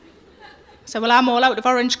 I said, well, I'm all out of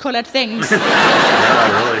orange-coloured things.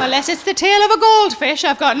 Yeah, really. Unless it's the tail of a goldfish,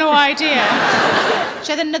 I've got no idea.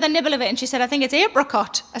 She had another nibble of it and she said, I think it's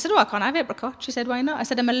apricot. I said, oh, I can't have apricot. She said, why not? I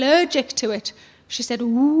said, I'm allergic to it. She said,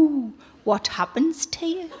 ooh, what happens to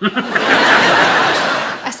you?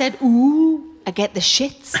 I said, ooh, I get the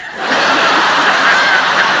shits.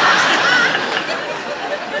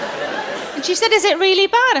 And she said, is it really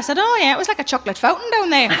bad? I said, oh yeah, it was like a chocolate fountain down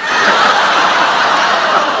there.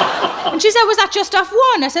 And she said, was that just off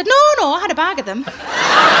one? I said, no, I had a bag of them.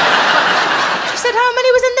 She said, how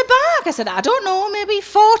many was in the bag? I said, I don't know, maybe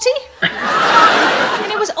 40.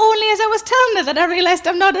 And it was only as I was telling her that I realised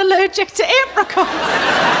I'm not allergic to apricots.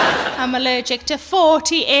 I'm allergic to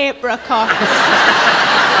 40 apricots.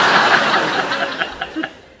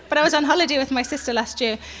 But I was on holiday with my sister last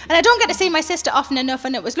year, and I don't get to see my sister often enough,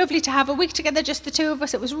 and it was lovely to have a week together, just the two of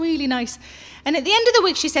us. It was really nice. And at the end of the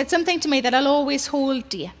week, she said something to me that I'll always hold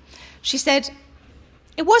dear. She said,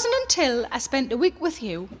 it wasn't until I spent a week with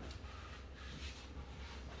you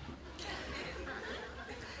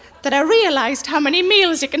that I realised how many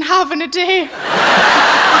meals you can have in a day.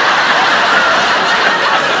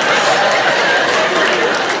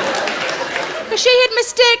 Because she had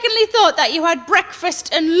mistakenly thought that you had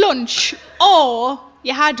breakfast and lunch, or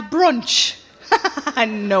you had brunch.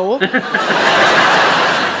 No.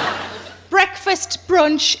 Breakfast,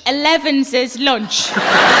 brunch, 11's lunch.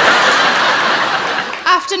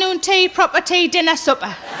 Afternoon tea, proper tea, dinner,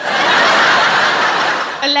 supper.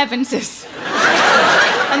 11's.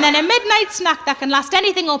 And then a midnight snack that can last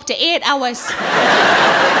anything up to 8 hours.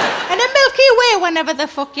 And a Milky Way whenever the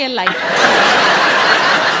fuck you like.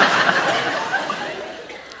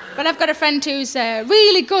 But I've got a friend who's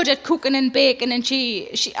really good at cooking and baking, and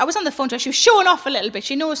I was on the phone to her, she was showing off a little bit.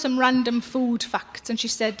 She knows some random food facts, and she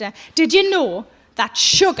said, did you know that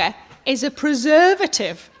sugar is a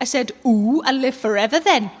preservative? I said, ooh, I'll live forever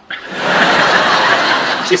then.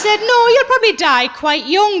 She said, no, you'll probably die quite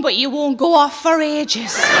young, but you won't go off for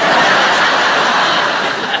ages.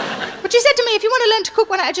 But she said to me, if you want to learn to cook,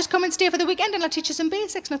 why don't I just come and stay for the weekend and I'll teach you some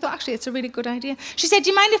basics? And I thought, actually, it's a really good idea. She said, do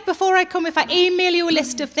you mind if before I come, if I email you a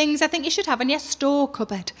list of things I think you should have in your store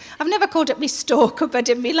cupboard? I've never called it my store cupboard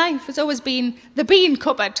in my life. It's always been the bean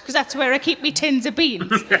cupboard, because that's where I keep me tins of beans.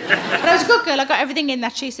 But I was a good girl. I got everything in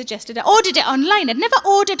that she suggested. I ordered it online. I'd never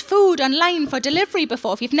ordered food online for delivery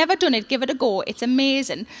before. If you've never done it, give it a go. It's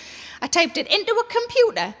amazing. I typed it into a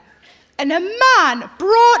computer, and a man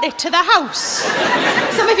brought it to the house.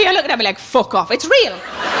 Some of you are looking at me like, fuck off, it's real.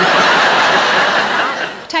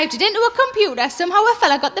 Typed it into a computer, somehow a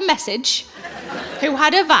fella got the message, who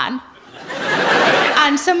had a van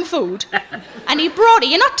and some food, and he brought it.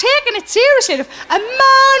 You're not taking it seriously. A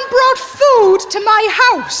man brought food to my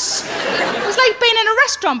house. It was like being in a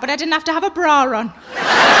restaurant, but I didn't have to have a bra on.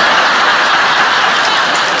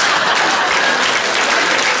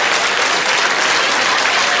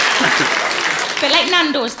 Bit like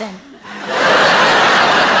Nando's then.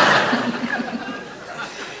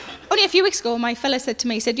 Only a few weeks ago, my fella said to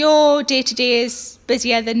me, he said, your day-to-day is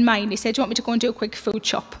busier than mine. He said, do you want me to go and do a quick food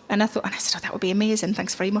shop? And I said, oh, that would be amazing,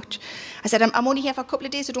 thanks very much. I said, I'm only here for a couple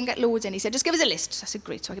of days, so don't get loads in. He said, just give us a list. So I said,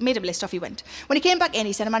 great. So I made him a list, off he went. When he came back in,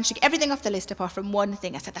 he said, I managed to get everything off the list apart from one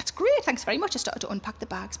thing. I said, that's great, thanks very much. I started to unpack the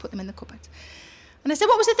bags, put them in the cupboard. And I said,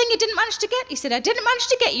 what was the thing you didn't manage to get? He said, I didn't manage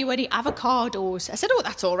to get you any avocados. I said, oh,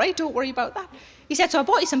 that's all right, don't worry about that. He said, so I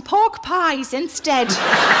bought you some pork pies instead. I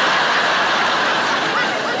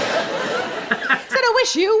said, I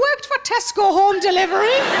wish you worked for Tesco Home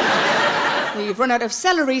Delivery. We've run out of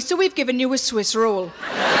celery, so we've given you a Swiss roll.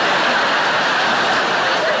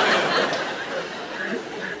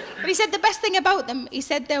 But he said the best thing about them, he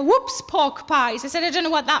said, they're whoops pork pies. I said, I don't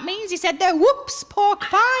know what that means. He said, they're whoops pork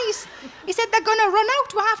pies. He said, they're going to run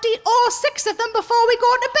out. We'll have to eat all 6 of them before we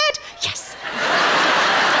go to bed. Yes.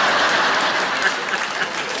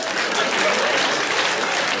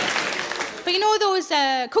 For But you know those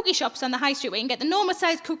cookie shops on the high street where you can get the normal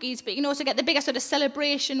sized cookies, but you can also get the bigger sort of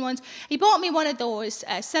celebration ones. He bought me one of those,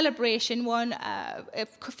 celebration one, a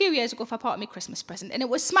few years ago for part of my Christmas present, and it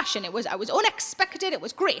was smashing. I was unexpected. It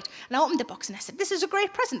was great. And I opened the box and I said, "This is a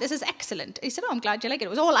great present. This is excellent." He said, "Oh, I'm glad you like it. It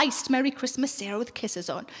was all iced Merry Christmas, Sarah, with kisses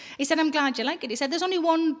on." He said, "I'm glad you like it." He said, "There's only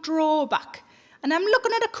one drawback." And I'm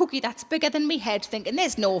looking at a cookie that's bigger than me head, thinking,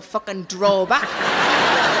 there's no fucking drawback.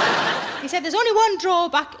 He said, "There's only one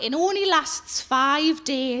drawback. It only lasts 5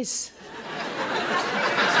 days."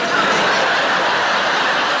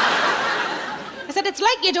 I said, "It's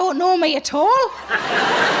like you don't know me at all."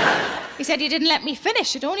 He said, "You didn't let me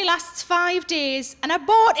finish. It only lasts 5 days. And I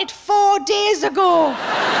bought it 4 days ago."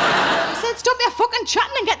 I said, "Stop your fucking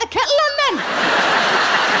chatting and get the kettle on then."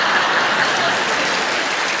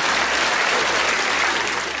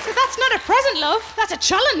 That's not a present, love. That's a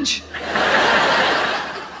challenge.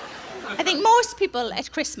 I think most people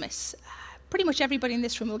at Christmas, pretty much everybody in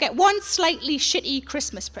this room, will get one slightly shitty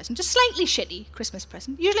Christmas present. Just slightly shitty Christmas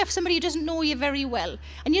present. Usually for somebody who doesn't know you very well.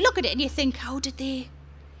 And you look at it and you think, how did they?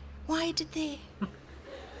 Why did they?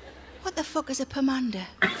 What the fuck is a pomander?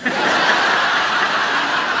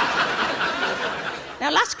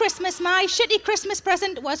 Now, last Christmas, my shitty Christmas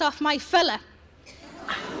present was off my fella.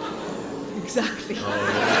 Exactly.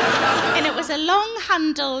 And it was a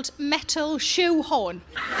long-handled metal shoe horn.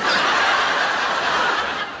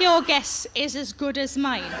 Your guess is as good as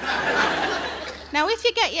mine. Now, if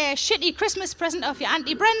you get your shitty Christmas present off your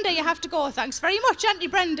Auntie Brenda, you have to go, "Thanks very much, Auntie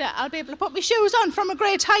Brenda. I'll be able to put my shoes on from a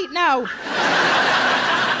great height now."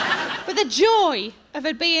 But the joy of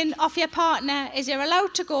it being off your partner is you're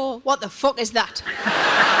allowed to go, "What the fuck is that?"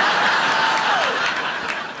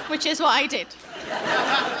 Which is what I did.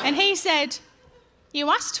 And he said, "You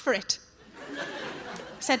asked for it."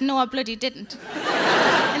 I said, "No, I bloody didn't."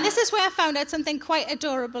 And this is where I found out something quite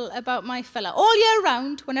adorable about my fella. All year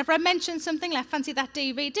round, whenever I mention something like, "Fancy that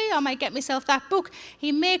DVD, I might get myself that book,"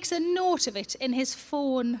 he makes a note of it in his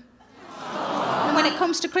phone. And when it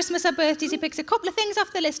comes to Christmas or birthdays, he picks a couple of things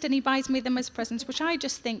off the list and he buys me them as presents, which I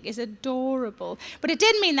just think is adorable. But it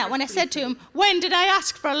did mean that when I said to him, "When did I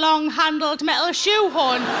ask for a long-handled metal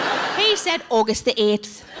shoehorn?" he said, "August the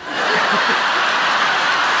 8th.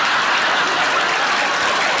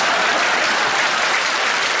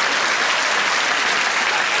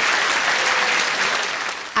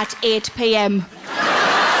 At 8 p.m.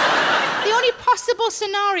 The only possible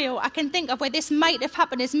scenario I can think of where this might have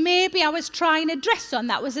happened is maybe I was trying a dress on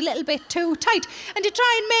that was a little bit too tight, and to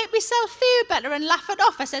try and make myself feel better and laugh it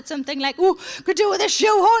off, I said something like, "Oh, could do with a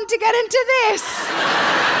shoehorn to get into this."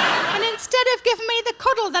 And instead of giving me the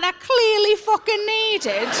cuddle that I clearly fucking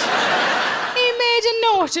needed, he made a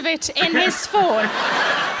note of it in his phone.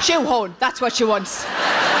 "Shoehorn, that's what she wants."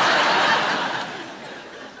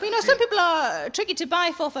 But you know, some people are tricky to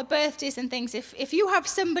buy for birthdays and things. If you have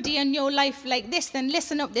somebody in your life like this, then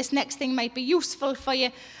listen up, this next thing might be useful for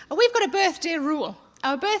you. We've got a birthday rule.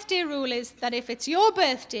 Our birthday rule is that if it's your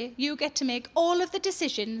birthday, you get to make all of the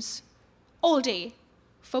decisions all day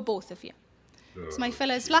for both of you. It's my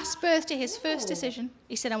fella's last birthday, his first decision.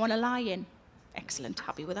 He said, "I want a lie-in." Excellent,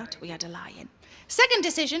 happy with that. We had a lie-in. Second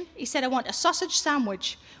decision, he said, "I want a sausage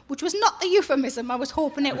sandwich," which was not the euphemism I was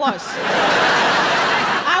hoping it was.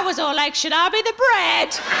 I was all like, "Should I be the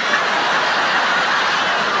bread?"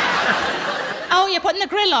 "Oh, you're putting the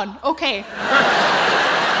grill on. Okay."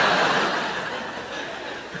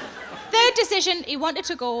 Third decision, he wanted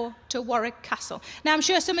to go to Warwick Castle. Now, I'm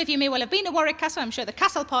sure some of you may well have been to Warwick Castle. I'm sure the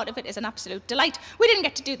castle part of it is an absolute delight. We didn't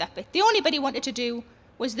get to do that bit. The only bit he wanted to do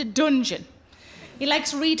was the dungeon. He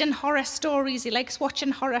likes reading horror stories. He likes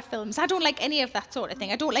watching horror films. I don't like any of that sort of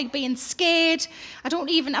thing. I don't like being scared.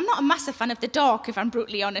 I'm not a massive fan of the dark, if I'm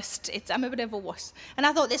brutally honest. I'm a bit of a wuss. And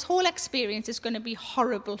I thought this whole experience is going to be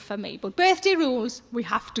horrible for me. But birthday rules, we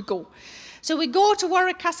have to go. So we go to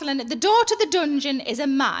Warwick Castle, and at the door to the dungeon is a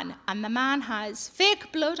man, and the man has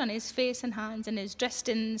fake blood on his face and hands and is dressed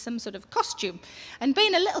in some sort of costume. And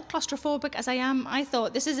being a little claustrophobic as I am, I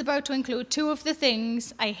thought this is about to include two of the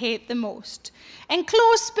things I hate the most: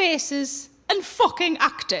 enclosed spaces and fucking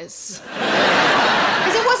actors.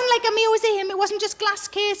 Because it wasn't like a museum, it wasn't just glass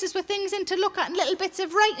cases with things in to look at and little bits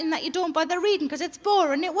of writing that you don't bother reading because it's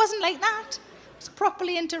boring. It wasn't like that. It was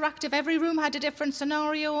properly interactive. Every room had a different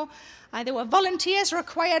scenario. There were volunteers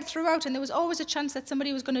required throughout, and there was always a chance that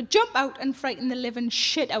somebody was going to jump out and frighten the living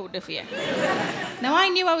shit out of you. Now, I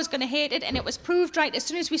knew I was going to hate it, and it was proved right as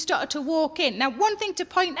soon as we started to walk in. Now, one thing to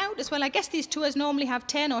point out as well, I guess these tours normally have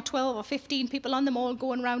 10 or 12 or 15 people on them all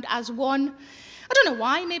going around as one. I don't know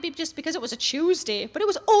why, maybe just because it was a Tuesday, but it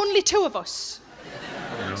was only two of us.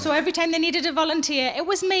 So every time they needed a volunteer, it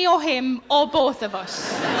was me or him or both of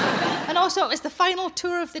us. And also, it was the final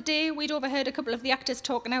tour of the day. We'd overheard a couple of the actors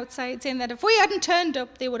talking outside, saying that if we hadn't turned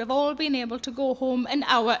up, they would have all been able to go home an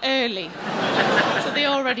hour early. So they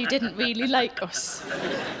already didn't really like us.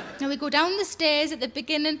 Now, we go down the stairs at the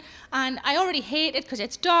beginning, and I already hate it because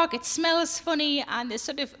it's dark, it smells funny, and there's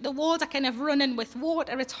sort of, the walls are kind of running with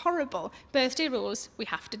water. It's horrible. Birthday rules, we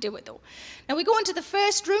have to do it though. Now, we go into the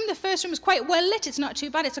first room. The first room is quite well lit. It's not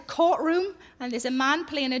too bad. It's a courtroom, and there's a man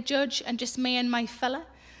playing a judge, and just me and my fella.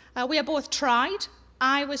 We are both tried.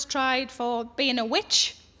 I was tried for being a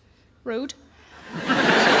witch. Rude.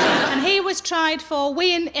 And he was tried for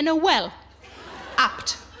weeing in a well.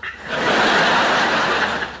 Apt.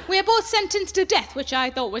 We are both sentenced to death, which I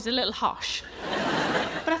thought was a little harsh.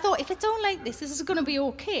 But I thought, if it's all like this is going to be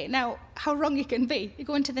okay. Now, how wrong you can be. You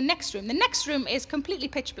go into the next room. The next room is completely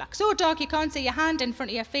pitch black. So dark you can't see your hand in front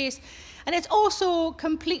of your face. And it's also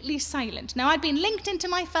completely silent. Now, I'd been linked into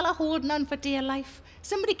my fella holding on for dear life.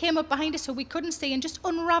 Somebody came up behind us who we couldn't see and just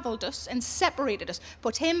unravelled us and separated us,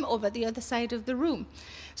 put him over the other side of the room.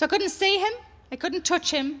 So I couldn't see him, I couldn't touch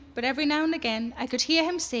him, but every now and again I could hear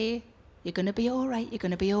him say, "You're going to be all right, you're going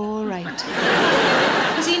to be all right."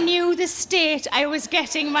 Because he knew the state I was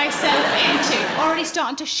getting myself into, already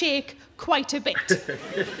starting to shake quite a bit.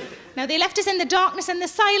 Now, they left us in the darkness and the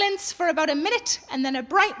silence for about a minute, and then a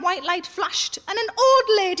bright white light flashed, and an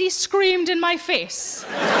old lady screamed in my face.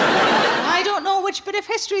 I don't know which bit of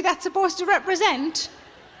history that's supposed to represent,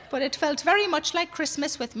 but it felt very much like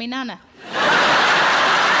Christmas with me nana.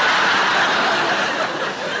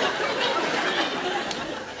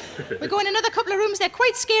 We go in another couple of rooms. They're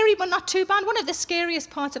quite scary, but not too bad. One of the scariest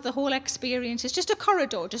parts of the whole experience is just a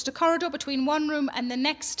corridor between one room and the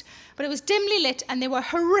next. But it was dimly lit, and there were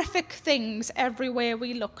horrific things everywhere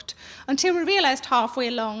we looked, until we realised halfway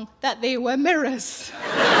along that they were mirrors.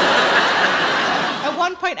 At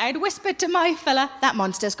one point, I'd whispered to my fella, "That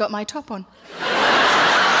monster's got my top on."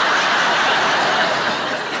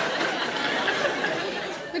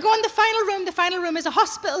 We go in the final room. The final room is a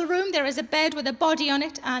hospital room. There is a bed with a body on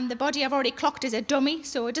it, and the body I've already clocked is a dummy,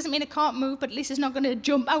 so it doesn't mean it can't move, but at least it's not going to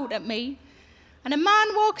jump out at me. And a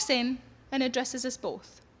man walks in and addresses us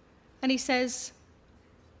both. And he says,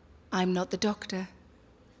 "I'm not the doctor."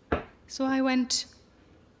 So I went,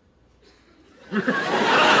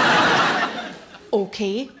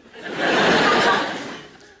 "Okay."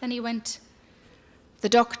 Then he went, "The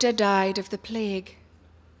doctor died of the plague."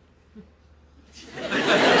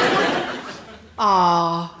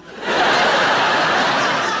 Ah.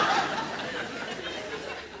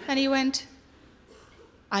 And he went,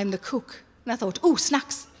 "I'm the cook." And I thought, "Ooh,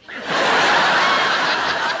 snacks."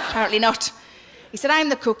 Apparently not. He said, "I'm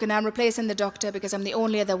the cook and I'm replacing the doctor because I'm the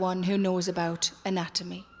only other one who knows about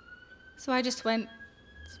anatomy." So I just went,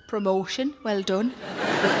 "Promotion, well done."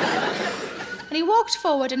 And he walked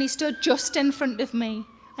forward and he stood just in front of me.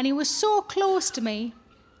 And he was so close to me,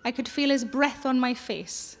 I could feel his breath on my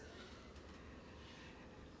face.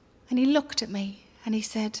 And he looked at me and he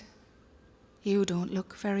said, "You don't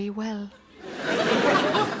look very well."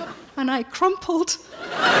 And I crumpled.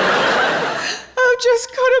 "I've just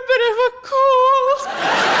got a bit of a cold."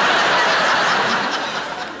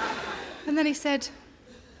 And then he said,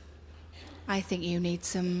 "I think you need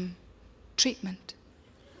some treatment."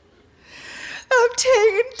 "I'm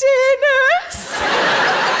taking dinners,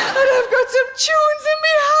 and I've got some tunes in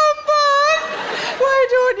my handbag. Why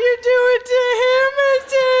don't you do it to him?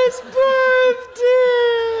 It's his birthday."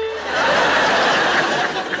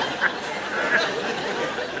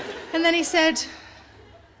 And then he said,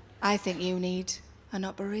 "I think you need an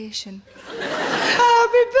operation."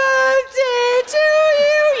 "Happy birthday to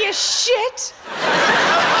you, you shit!"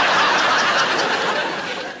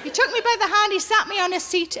 He took me by the hand, he sat me on a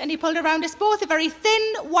seat, and he pulled around us both a very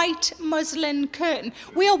thin white muslin curtain.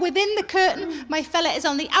 We are within the curtain. My fella is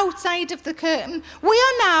on the outside of the curtain. We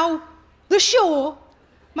are now the show.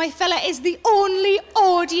 My fella is the only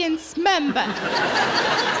audience member.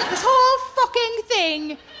 This whole fucking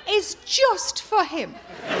thing is just for him.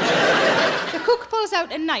 The cook pulls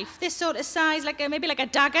out a knife, this sort of size, maybe like a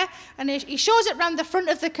dagger, and he shows it round the front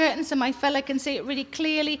of the curtain so my fella can see it really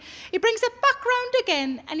clearly. He brings it back round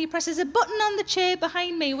again, and he presses a button on the chair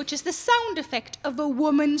behind me, which is the sound effect of a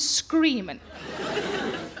woman screaming.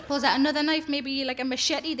 Pulls out another knife, maybe like a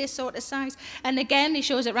machete, this sort of size, and again he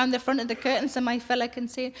shows it round the front of the curtain so my fella can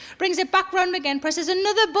see it. Brings it back round again, presses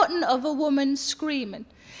another button of a woman screaming.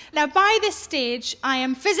 Now, by this stage, I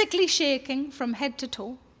am physically shaking from head to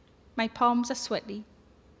toe. My palms are sweaty,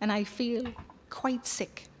 and I feel quite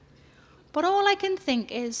sick. But all I can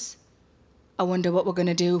think is, I wonder what we're going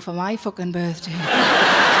to do for my fucking birthday.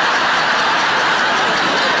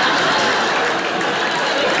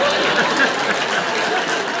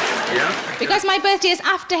 Yeah. Because my birthday is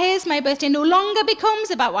after his, my birthday no longer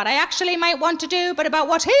becomes about what I actually might want to do, but about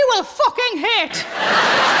what he will fucking hate.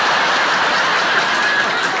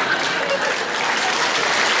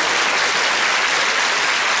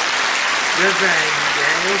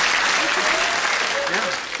 Revenge,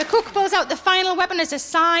 yeah. The cook pulls out the final weapon as a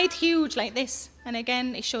scythe, huge like this. And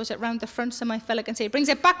again, he shows it round the front so my fella can see. He brings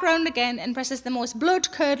it back round again and presses the most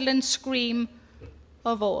blood-curdling scream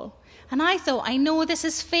of all. And I thought, I know this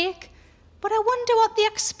is fake, but I wonder what the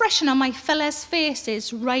expression on my fella's face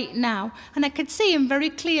is right now. And I could see him very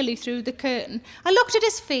clearly through the curtain. I looked at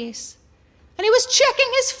his face, and he was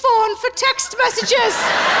checking his phone for text messages.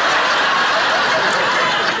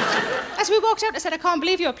 As we walked out, I said, I can't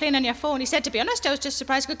believe you were playing on your phone. He said, to be honest, I was just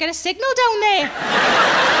surprised I could get a signal down there.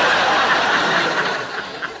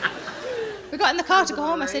 We got in the car to go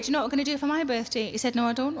home. I said, you know what we're going to do for my birthday? He said, no,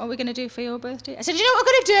 I don't. What are we going to do for your birthday? I said, you know what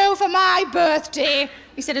we're going to do for my birthday?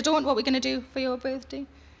 He said, I don't. What are we going to do for your birthday?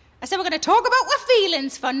 I said, we're going to talk about our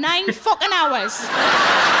feelings for 9 fucking hours.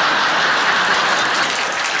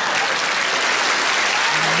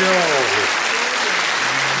 No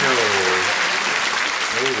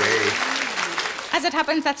way. As it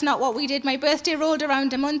happens, that's not what we did. My birthday rolled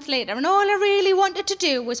around a month later, and all I really wanted to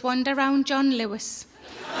do was wander around John Lewis.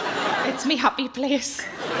 It's me happy place.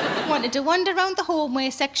 Wanted to wander around the homeway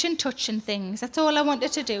section touching things. That's all I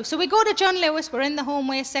wanted to do. So we go to John Lewis, we're in the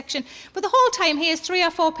homeway section, but the whole time he is 3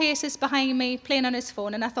 or 4 paces behind me playing on his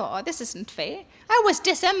phone, and I thought, oh, this isn't fair. I was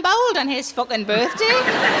disemboweled on his fucking birthday.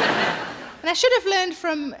 And I should have learned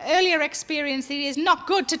from earlier experience that it is not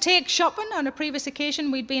good to take shopping. On a previous occasion,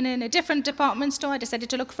 we'd been in a different department store. I decided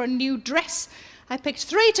to look for a new dress. I picked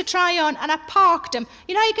 3 to try on, and I parked them.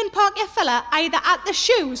 You know, you can park your fella either at the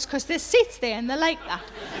shoes, because there's seats there, and they like that.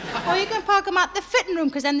 Or you can park them at the fitting room,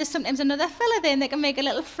 because then there's sometimes another fella there, and they can make a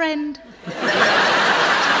little friend.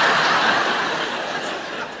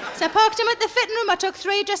 So I parked him at the fitting room. I took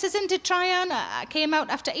 3 dresses in to try on. I came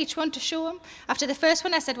out after each one to show him. After the first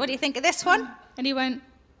one, I said, what do you think of this one? And he went,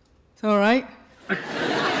 it's all right.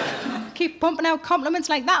 Keep pumping out compliments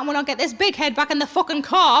like that, and we'll not get this big head back in the fucking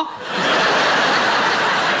car.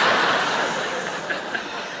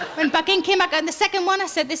 When back in, came back on the second one, I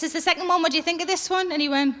said, this is the second one. What do you think of this one? And he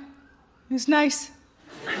went, it's nice.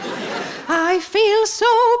 I feel so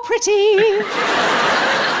pretty.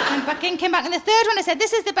 And back in, came back on the third one. I said,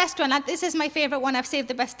 this is the best one. This is my favourite one. I've saved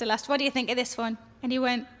the best to last. What do you think of this one? And he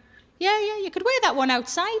went, yeah, you could wear that one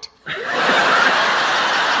outside.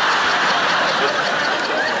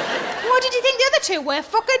 What did you think the other 2 were?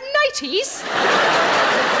 Fucking 90s?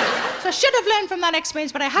 So I should have learned from that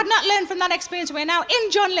experience, but I had not learned from that experience. We're now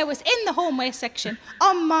in John Lewis, in the homeway section,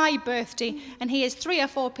 on my birthday, and he is 3 or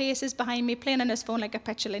 4 paces behind me, playing on his phone like a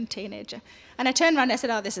petulant teenager. And I turned around and I said,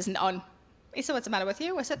 oh, this isn't on. He said, what's the matter with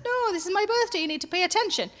you? I said, no, this is my birthday. You need to pay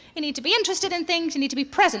attention. You need to be interested in things. You need to be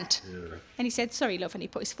present. Yeah. And he said, sorry, love. And he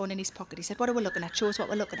put his phone in his pocket. He said, what are we looking at? Show us what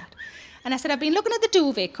we're looking at. And I said, I've been looking at the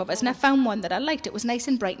duvet covers, and I found one that I liked. It was nice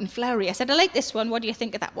and bright and flowery. I said, I like this one. What do you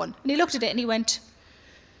think of that one? And he looked at it and he went,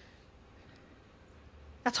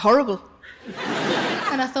 that's horrible.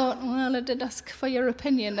 And I thought, well, I did ask for your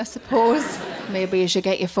opinion, I suppose. Maybe you should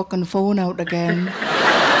get your fucking phone out again.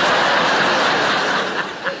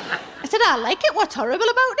 I said, I like it. What's horrible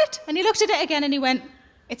about it? And he looked at it again and he went,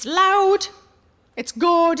 it's loud, it's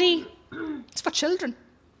gaudy, it's for children.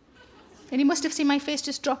 And he must have seen my face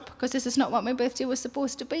just drop, because this is not what my birthday was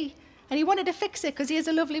supposed to be. And he wanted to fix it, because he is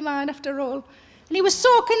a lovely man after all. And he was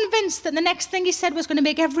so convinced that the next thing he said was going to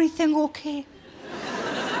make everything okay.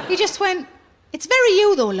 He just went, it's very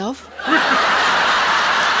you though, love.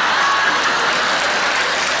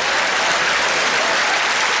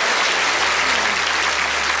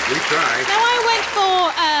 We tried. Now I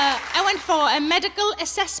went for a medical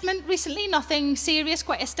assessment recently, nothing serious,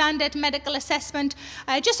 quite a standard medical assessment,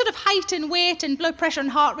 just sort of height and weight and blood pressure and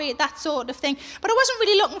heart rate, that sort of thing. But I wasn't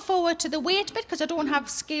really looking forward to the weight bit, because I don't have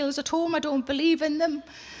scales at home, I don't believe in them.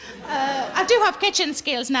 I do have kitchen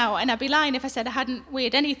scales now, and I'd be lying if I said I hadn't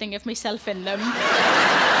weighed anything of myself in them.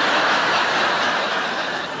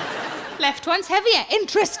 Left one's heavier,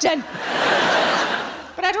 interesting.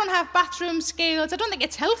 But I don't have bathroom scales. I don't think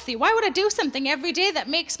it's healthy. Why would I do something every day that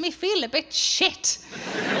makes me feel a bit shit?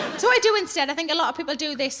 So I do instead. I think a lot of people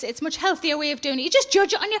do this. It's a much healthier way of doing it. You just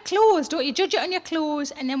judge it on your clothes, don't you? Judge it on your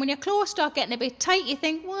clothes, and then when your clothes start getting a bit tight, you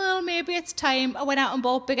think, well, maybe it's time I went out and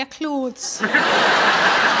bought bigger clothes.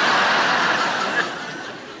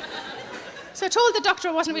 So I told the doctor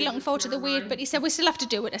I wasn't really looking forward to the weight, but he said, we still have to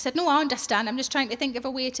do it. I said, no, I understand. I'm just trying to think of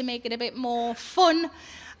a way to make it a bit more fun.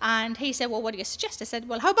 And he said, well, what do you suggest? I said,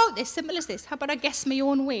 well, how about this? Simple as this. How about I guess my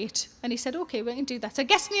own weight? And he said, okay, we can do that. So I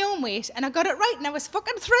guessed my own weight, and I got it right, and I was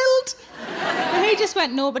fucking thrilled. And he just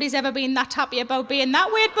went, nobody's ever been that happy about being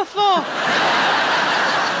that weight before.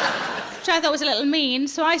 Which I thought was a little mean,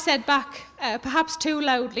 so I said back, perhaps too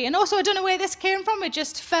loudly. And also, I don't know where this came from. It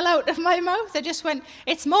just fell out of my mouth. I just went,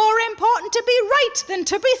 it's more important to be right than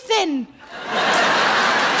to be thin.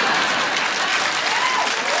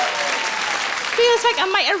 Feels like I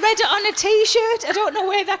might have read it on a T-shirt. I don't know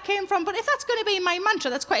where that came from, but if that's going to be my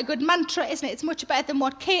mantra, that's quite a good mantra, isn't it? It's much better than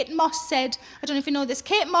what Kate Moss said. I don't know if you know this.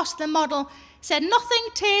 Kate Moss, the model, said, nothing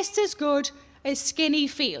tastes as good as skinny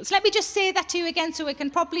feels. Let me just say that to you again so it can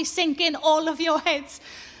probably sink in all of your heads.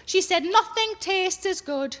 She said, nothing tastes as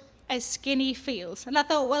good as skinny feels. And I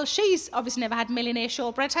thought, well, she's obviously never had millionaire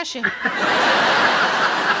shortbread, has she?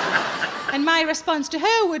 And my response to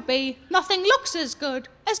her would be, nothing looks as good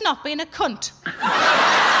as not being a cunt.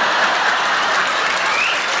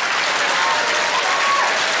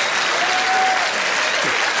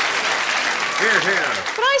 Here, here.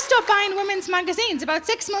 But I stopped buying women's magazines. About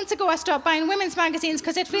 6 months ago, I stopped buying women's magazines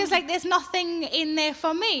because it feels like there's nothing in there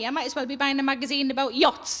for me. I might as well be buying a magazine about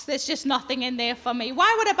yachts. There's just nothing in there for me.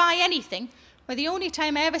 Why would I buy anything where the only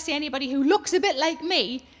time I ever see anybody who looks a bit like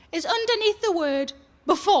me is underneath the word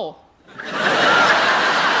before?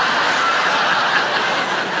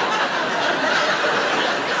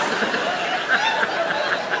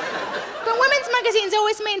 Magazines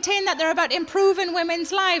always maintain that they're about improving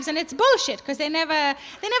women's lives, and it's bullshit because they never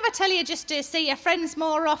tell you just to see your friends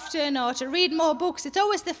more often or to read more books. It's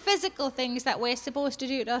always the physical things that we're supposed to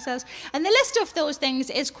do to ourselves, and the list of those things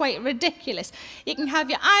is quite ridiculous. You can have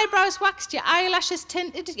your eyebrows waxed, your eyelashes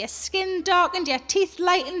tinted, your skin darkened, your teeth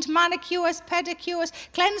lightened, manicures, pedicures,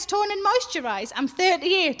 cleansed, toned and moisturised. I'm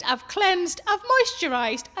 38, I've cleansed, I've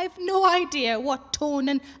moisturised. I've no idea what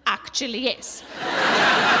toning actually is.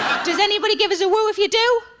 Does anybody give us a woo if you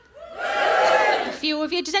do? A few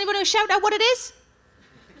of you. Does anyone shout out what it is?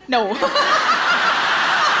 No.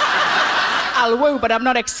 I'll woo, but I'm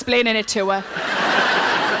not explaining it to her.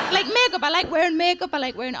 Like makeup, I like wearing makeup, I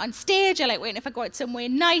like wearing it on stage, I like wearing it if I go out somewhere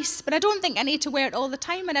nice, but I don't think I need to wear it all the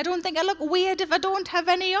time, and I don't think I look weird if I don't have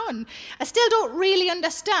any on. I still don't really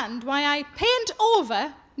understand why I paint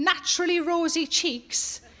over naturally rosy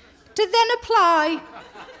cheeks to then apply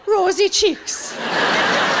rosy cheeks.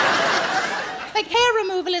 Like, hair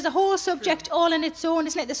removal is a whole subject all on its own,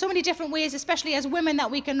 isn't it? There's so many different ways, especially as women, that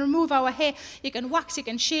we can remove our hair. You can wax, you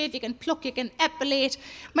can shave, you can pluck, you can epilate.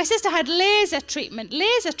 My sister had laser treatment,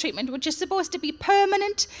 which is supposed to be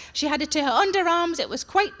permanent. She had it to her underarms. It was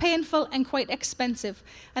quite painful and quite expensive.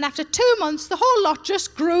 And after 2 months, the whole lot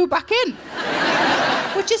just grew back in.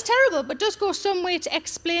 Which is terrible, but does go some way to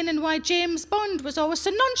explaining why James Bond was always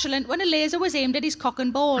so nonchalant when a laser was aimed at his cock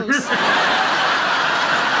and balls.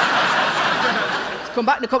 Come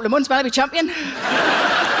back in a couple of months, man, I'll be champion.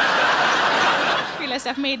 Realise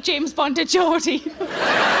I've made James Bond a Geordie.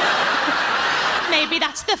 Maybe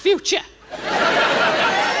that's the future.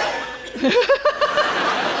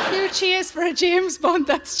 Few cheers for a James Bond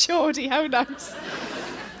that's Geordie, how nice.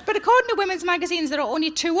 But according to women's magazines, there are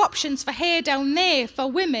only 2 options for hair down there for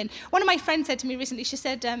women. One of my friends said to me recently, she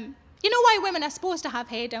said, you know why women are supposed to have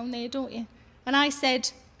hair down there, don't you? And I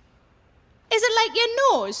said, is it like your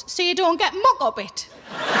nose, so you don't get muck up it?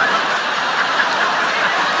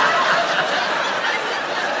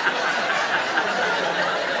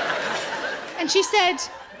 And she said,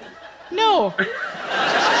 no.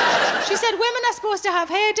 She said, women are supposed to have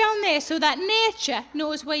hair down there so that nature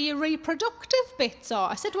knows where your reproductive bits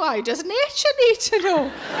are. I said, why does nature need to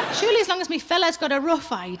know? Surely as long as me fella's got a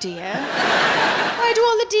rough idea. Why do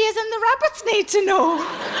all the deers and the rabbits need to know?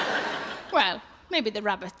 Well, maybe the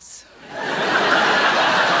rabbits.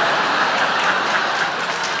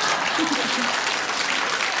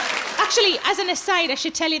 Actually, as an aside, I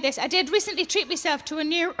should tell you this. I did recently treat myself to a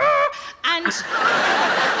new and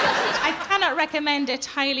I cannot recommend it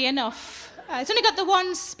highly enough. It's only got the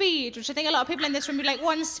 1 speed, which I think a lot of people in this room would be like,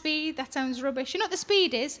 1 speed? That sounds rubbish. You know what the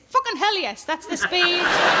speed is? Fucking hell yes, that's the speed.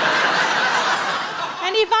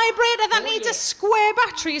 Any vibrator that needs a square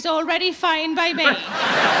battery is already fine by me.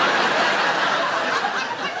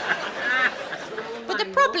 But the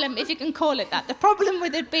problem, if you can call it that, the problem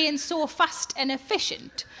with it being so fast and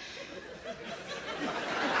efficient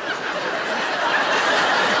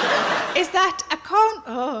is that I can't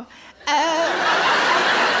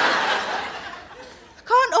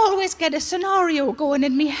always get a scenario going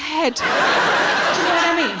in my head. Do you know what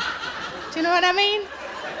I mean? Do you know what I mean?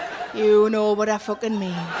 You know what I fucking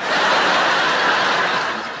mean.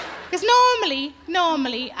 Because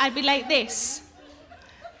normally, I'd be like this.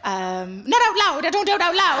 Not out loud, I don't do it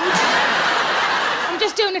out loud. I'm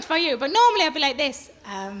just doing it for you. But normally I'd be like this.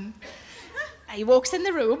 He walks in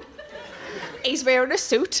the room. He's wearing a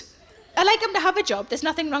suit. I like him to have a job. There's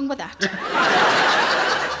nothing wrong with that.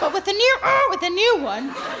 But with the new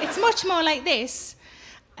one, it's much more like this.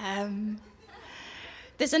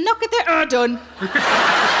 There's a knock at the done.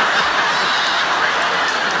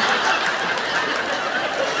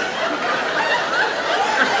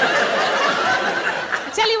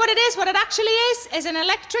 I tell you what it is. What it actually is an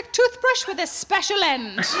electric toothbrush with a special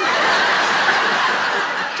end.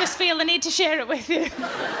 Just feel the need to share it with you.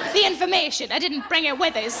 The information. I didn't bring it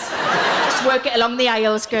with us. Just work it along the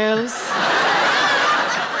aisles, girls.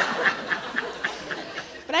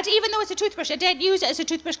 But even though it's a toothbrush, I don't use it as a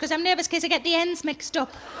toothbrush because I'm nervous in case I get the ends mixed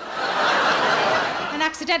up. And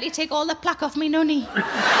accidentally take all the plaque off me nunny.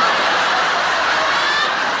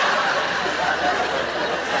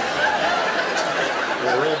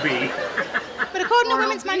 Oral B. But according to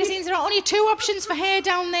women's magazines, there are only 2 options for hair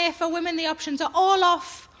down there for women. The options are all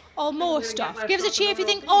off or most off. Give us a cheer if you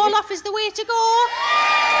think all off is the way to go.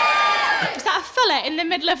 Is that a filler in the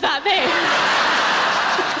middle of that there?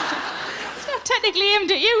 It's not technically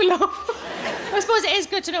aimed at you, love. I suppose it is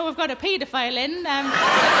good to know we've got a paedophile in.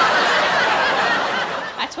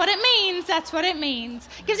 That's what it means, that's what it means.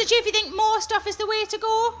 Give us a cheer if you think most off is the way to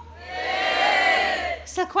go.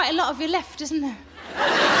 Still quite a lot of you left, isn't there?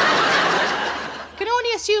 Can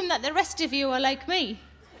only assume that the rest of you are like me.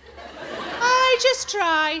 I just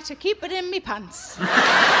try to keep it in me pants.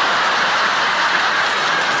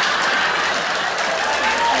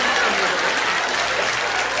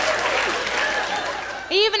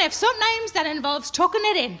 Even if sometimes that involves tucking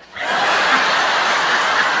it in.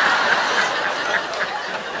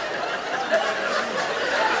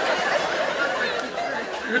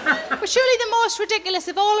 But surely the most ridiculous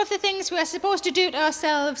of all of the things we are supposed to do to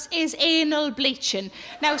ourselves is anal bleaching.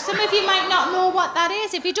 Now, some of you might not know what that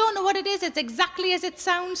is. If you don't know what it is, it's exactly as it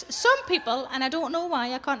sounds. Some people, and I don't know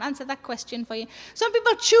why, I can't answer that question for you, some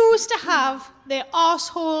people choose to have their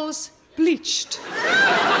arseholes bleached.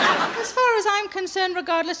 As far as I'm concerned,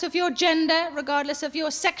 regardless of your gender, regardless of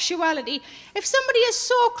your sexuality, if somebody is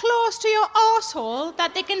so close to your arsehole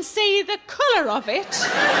that they can see the colour of it,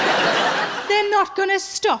 they're not going to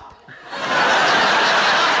stop.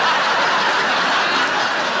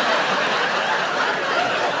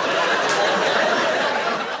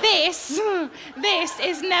 This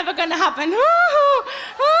is never going to happen.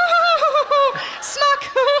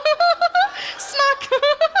 Smack! Smack!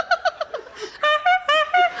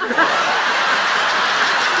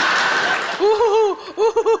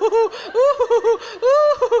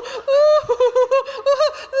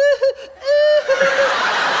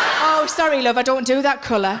 Oh, sorry, love, I don't do that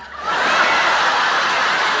colour.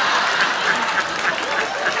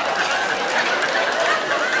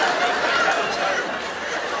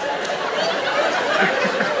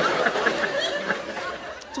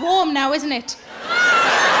 It's warm now, isn't it?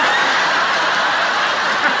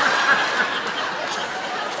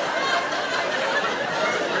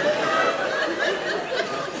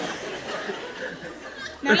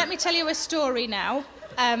 Now, let me tell you a story now,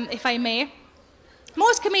 if I may.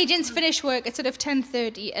 Most comedians finish work at sort of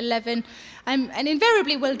 10:30, 11, and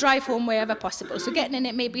invariably will drive home wherever possible. So getting in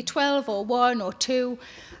at maybe 12 or 1 or 2.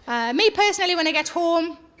 Me personally, when I get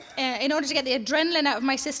home, in order to get the adrenaline out of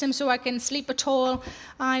my system so I can sleep at all,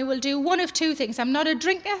 I will do one of 2 things. I'm not a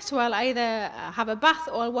drinker, so I'll either have a bath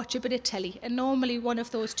or I'll watch a bit of telly. And normally one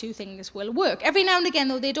of those 2 things will work. Every now and again,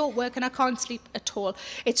 though, they don't work and I can't sleep at all.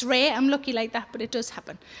 It's rare, I'm lucky like that, but it does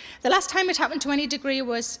happen. The last time it happened to any degree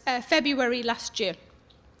was February last year.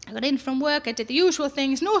 I got in from work, I did the usual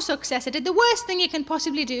things, no success. I did the worst thing you can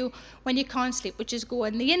possibly do when you can't sleep, which is go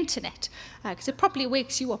on the internet. Because it properly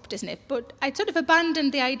wakes you up, doesn't it? But I'd sort of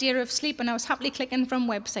abandoned the idea of sleep and I was happily clicking from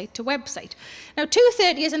website to website. Now,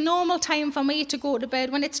 2:30 is a normal time for me to go to bed.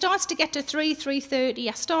 When it starts to get to 3:30,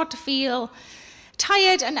 I start to feel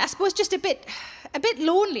tired and I suppose just a bit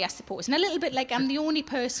lonely, I suppose, and a little bit like I'm the only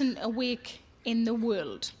person awake in the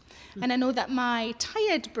world. And I know that my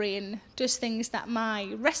tired brain does things that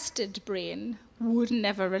my rested brain would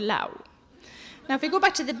never allow. Now, if we go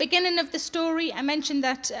back to the beginning of the story, I mentioned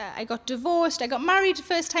that I got divorced. I got married the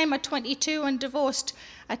first time at 22 and divorced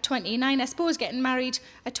at 29. I suppose getting married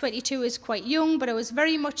at 22 is quite young, but I was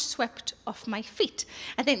very much swept off my feet.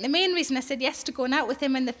 I think the main reason I said yes to going out with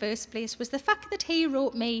him in the first place was the fact that he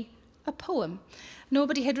wrote me a poem.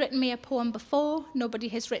 Nobody had written me a poem before. Nobody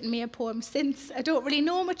has written me a poem since. I don't really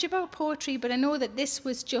know much about poetry, but I know that this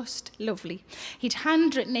was just lovely. He'd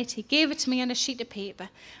handwritten it, he gave it to me on a sheet of paper,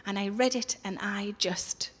 and I read it, and I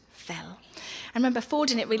just fell. I remember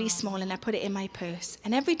folding it really small, and I put it in my purse.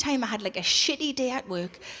 And every time I had like a shitty day at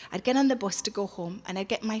work, I'd get on the bus to go home, and I'd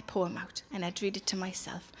get my poem out, and I'd read it to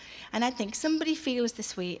myself. And I'd think, somebody feels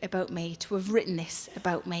this way about me, to have written this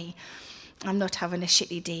about me. I'm not having a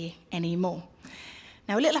shitty day anymore.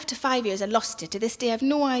 Now, a little after 5 years, I lost it. To this day, I have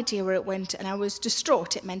no idea where it went, and I was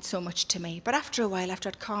distraught. It meant so much to me. But after a while, after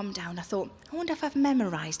I'd calmed down, I thought, I wonder if I've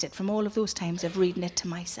memorised it from all of those times of reading it to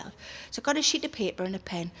myself. So I got a sheet of paper and a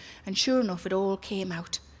pen, and sure enough, it all came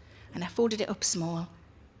out. And I folded it up small,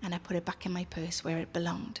 and I put it back in my purse where it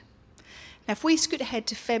belonged. Now, if we scoot ahead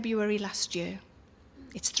to February last year,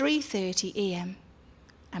 it's 3:30 a.m.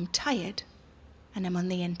 I'm tired, and I'm on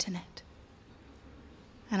the internet.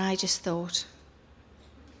 And I just thought,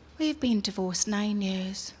 we've been divorced 9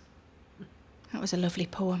 years. That was a lovely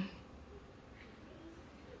poem.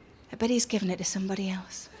 I bet he's given it to somebody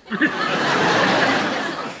else.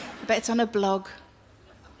 I bet it's on a blog.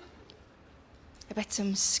 I bet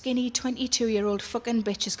some skinny 22-year-old fucking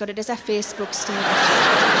bitch has got it as a Facebook status.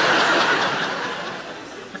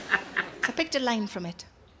 So I picked a line from it,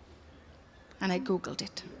 and I Googled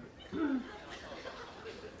it.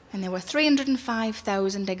 And there were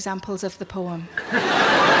 305,000 examples of the poem.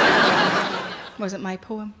 It wasn't my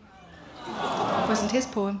poem. It wasn't his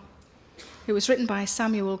poem. It was written by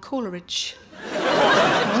Samuel Coleridge.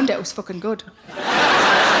 No wonder it was fucking good. But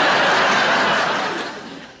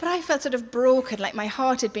I felt sort of broken, like my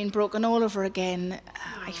heart had been broken all over again.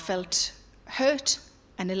 I felt hurt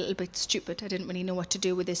and a little bit stupid. I didn't really know what to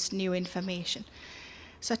do with this new information.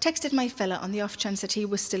 So I texted my fella on the off chance that he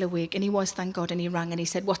was still awake, and he was, thank God, and he rang and he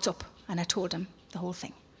said, "What's up?" And I told him the whole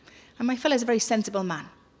thing. And my fella's a very sensible man.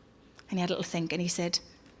 And he had a little think, and he said,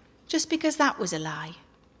 "Just because that was a lie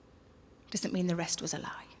doesn't mean the rest was a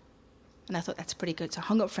lie." And I thought, that's pretty good. So I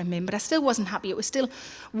hung up from him, but I still wasn't happy. It was still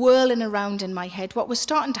whirling around in my head. What was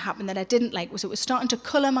starting to happen that I didn't like was it was starting to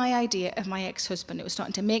colour my idea of my ex-husband. It was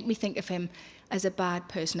starting to make me think of him as a bad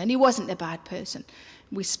person. And he wasn't a bad person.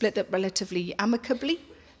 We split up relatively amicably.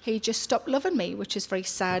 He just stopped loving me, which is very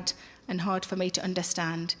sad and hard for me to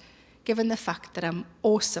understand, given the fact that I'm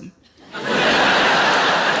awesome.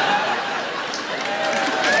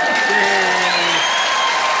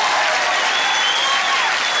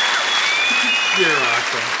 You're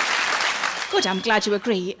awesome. Good, I'm glad you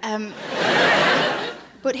agree.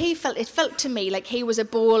 But it felt to me like he was a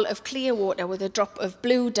bowl of clear water with a drop of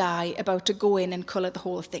blue dye about to go in and colour the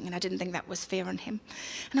whole thing, and I didn't think that was fair on him.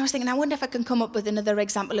 And I was thinking, I wonder if I can come up with another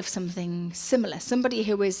example of something similar. Somebody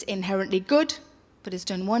who is inherently good, but has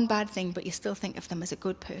done one bad thing, but you still think of them as a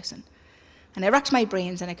good person. And I racked my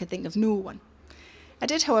brains and I could think of no one. I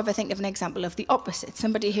did, however, think of an example of the opposite.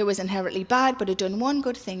 Somebody who was inherently bad, but had done one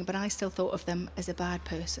good thing, but I still thought of them as a bad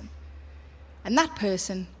person. And that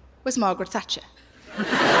person was Margaret Thatcher.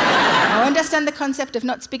 Now, I understand the concept of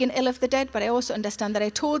not speaking ill of the dead, but I also understand that I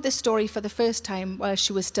told this story for the first time while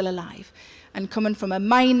she was still alive. And coming from a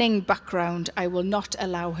mining background, I will not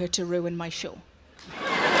allow her to ruin my show.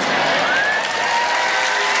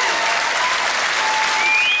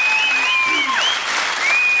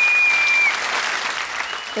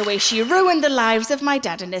 The way she ruined the lives of my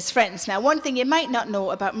dad and his friends. Now, one thing you might not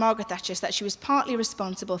know about Margaret Thatcher is that she was partly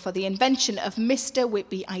responsible for the invention of Mr.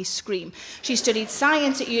 Whippy ice cream. She studied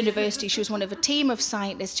science at university. She was one of a team of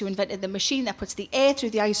scientists who invented the machine that puts the air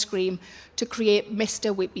through the ice cream to create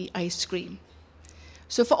Mr. Whippy ice cream.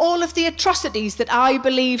 So for all of the atrocities that I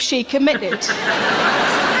believe she committed,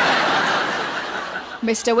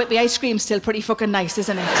 Mr. Whippy ice cream's still pretty fucking nice,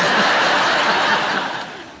 isn't it?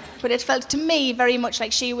 But it felt to me very much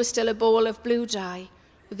like she was still a bowl of blue dye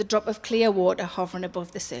with a drop of clear water hovering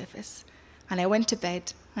above the surface. And I went to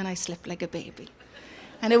bed and I slept like a baby.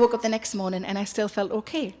 And I woke up the next morning and I still felt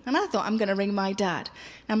okay. And I thought, I'm going to ring my dad.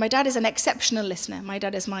 Now, my dad is an exceptional listener. My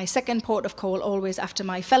dad is my second port of call, always after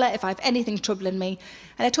my fella, if I have anything troubling me.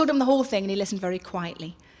 And I told him the whole thing and he listened very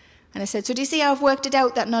quietly. And I said, "So do you see how I've worked it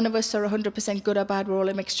out that none of us are 100% good or bad? We're all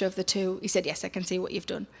a mixture of the two." He said, "Yes, I can see what you've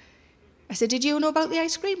done." I said, "Did you know about the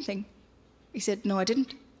ice cream thing?" He said, "No, I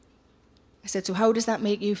didn't." I said, "So how does that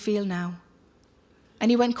make you feel now?" And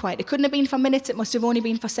he went quiet. It couldn't have been for minutes, it must have only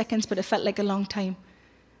been for seconds, but it felt like a long time.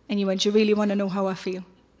 And he went, "You really want to know how I feel?"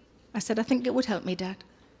 I said, "I think it would help me, Dad."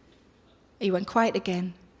 He went quiet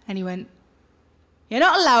again, and he went, "You're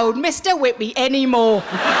not allowed Mr. Whippy anymore."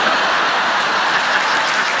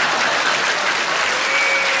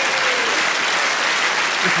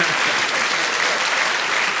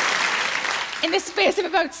 in the space of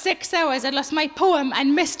about 6 hours, I'd lost my poem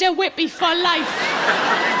and Mr. Whippy for life.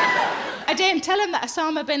 I didn't tell him that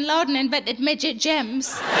Osama bin Laden invented midget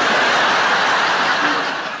gems.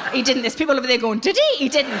 He didn't. There's people over there going, did he? He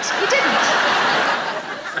didn't. He didn't.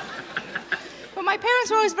 But my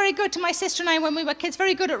parents were always very good to my sister and I when we were kids,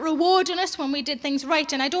 very good at rewarding us when we did things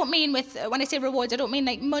right. And I don't mean when I say rewards, I don't mean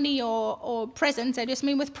like money or presents, I just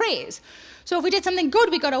mean with praise. So if we did something good,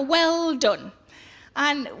 we got a well done.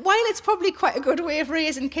 And while it's probably quite a good way of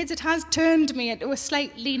raising kids, it has turned me into a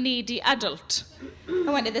slightly needy adult. I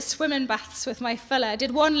went to the swimming baths with my fella. I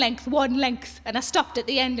did one length, and I stopped at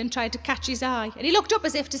the end and tried to catch his eye. And he looked up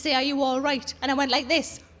as if to say, are you all right? And I went like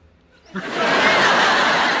this.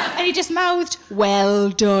 And he just mouthed,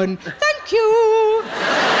 well done. Thank you.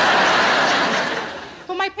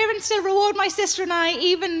 But my parents still reward my sister and I,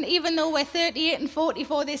 even though we're 38 and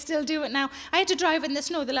 44, they still do it now. I had to drive in the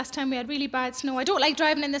snow the last time we had really bad snow. I don't like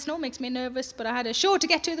driving in the snow, it makes me nervous, but I had a show to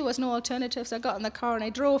get to, there was no alternative, so I got in the car and I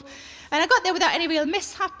drove. And I got there without any real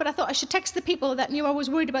mishap, but I thought I should text the people that knew I was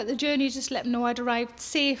worried about the journey, just let them know I'd arrived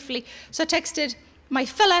safely. So I texted my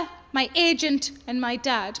fella, my agent, and my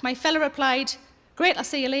dad. My fella replied, great, I'll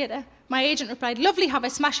see you later. My agent replied, lovely, have a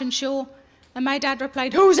smashing show. And my dad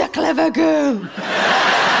replied, who's a clever girl?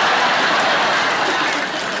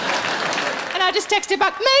 And I just texted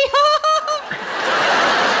back, me.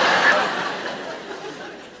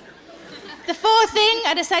 The fourth thing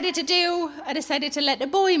I decided to do, I decided to let a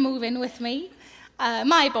boy move in with me.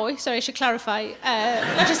 My boy, sorry, I should clarify,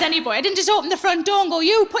 not just any boy. I didn't just open the front door and go,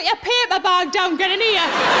 you put your paper bag down, get in here.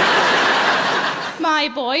 My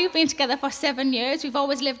boy, we've been together for 7 years. We've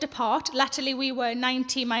always lived apart. Latterly, we were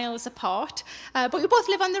 90 miles apart. But we both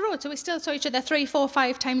live on the road, so we still saw each other 3, 4,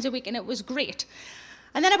 5 times a week, and it was great.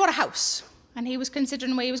 And then I bought a house. And he was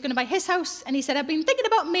considering where he was going to buy his house. And he said, I've been thinking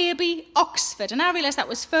about maybe Oxford. And I realised that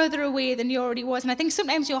was further away than you already was. And I think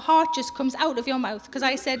sometimes your heart just comes out of your mouth. Because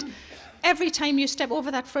I said, every time you step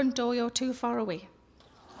over that front door, you're too far away.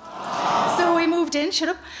 So we moved in, shut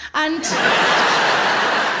up, and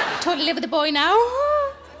totally live with the boy now.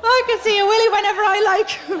 I can see a willy whenever I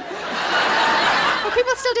like. But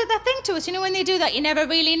people still do that thing to us, you know, when they do that, you never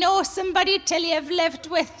really know somebody till you've lived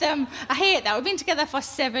with them. I hate that. We've been together for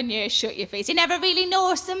 7 years, shut your face. You never really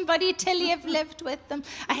know somebody till you've lived with them.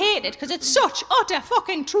 I hate it, because it's such utter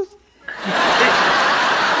fucking truth.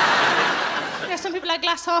 You know, some people are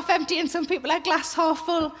glass half empty and some people are glass half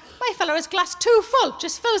full. My fella is glass too full,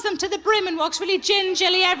 just fills them to the brim and walks really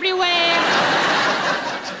gingerly everywhere.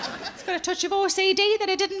 He's got a touch of OCD that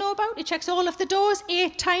I didn't know about. He checks all of the doors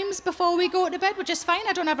 8 times before we go to bed, which is fine.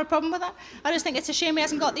 I don't have a problem with that. I just think it's a shame he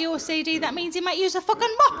hasn't got the OCD. That means he might use a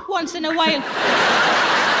fucking mop once in a while.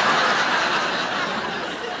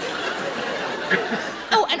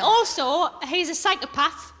 Oh, and also, he's a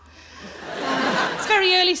psychopath. It's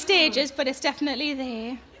very early stages, but it's definitely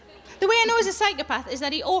there. The way I know he's a psychopath is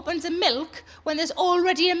that he opens a milk when there's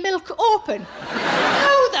already a milk open.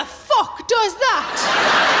 Who the fuck does that?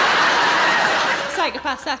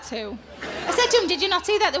 Psychopaths, that's who. I said to him, did you not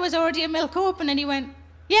see that there was already a milk open? And he went,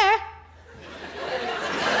 yeah.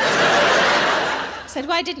 I said,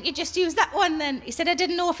 why didn't you just use that one then? He said, I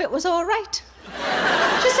didn't know if it was all right.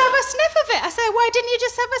 Just have a sniff of it. I said, why didn't you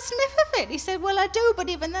just have a sniff of it? He said, well, I do, but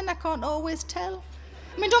even then I can't always tell.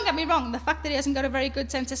 I mean, don't get me wrong, the fact that he hasn't got a very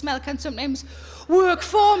good sense of smell can sometimes work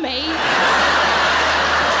for me.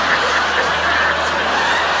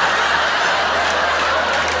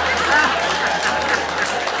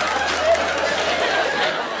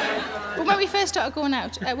 But when we first started going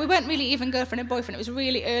out, we weren't really even girlfriend and boyfriend. It was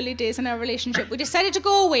really early days in our relationship. We decided to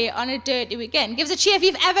go away on a dirty weekend. Give us a cheer if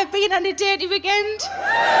you've ever been on a dirty weekend.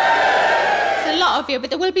 It's a lot of you,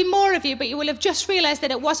 but there will be more of you, but you will have just realised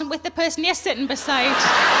that it wasn't with the person you're sitting beside.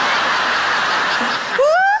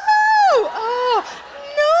 Woo! Oh,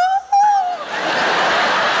 no!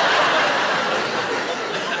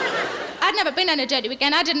 I'd never been on a dirty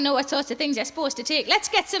weekend. I didn't know what sorts of things you're supposed to take. Let's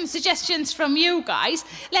get some suggestions from you guys.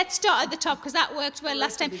 Let's start at the top, because that worked well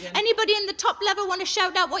last time. Anybody in the top level want to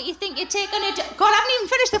shout out what you think you'd take on a... God, I haven't even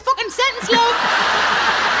finished the fucking sentence, love!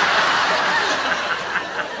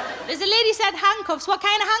 There's a lady said handcuffs. What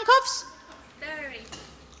kind of handcuffs?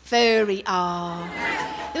 Furry. Ah.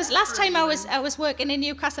 There was last time I was working in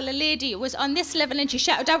Newcastle, a lady was on this level and she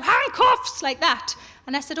shouted out, handcuffs, like that.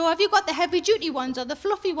 And I said, oh, have you got the heavy duty ones or the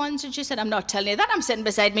fluffy ones? And she said, I'm not telling you that, I'm sitting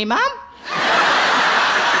beside me, ma'am.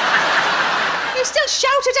 You still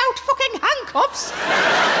shouted out fucking handcuffs.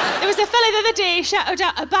 There was a fella the other day, he shouted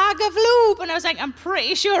out a bag of lube. And I was like, I'm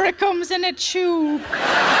pretty sure it comes in a tube.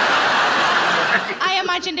 I am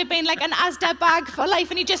a imagined it being like an Asda bag for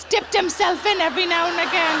life and he just dipped himself in every now and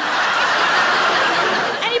again.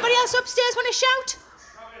 Anybody else upstairs want to shout?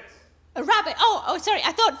 A rabbit. Oh, sorry.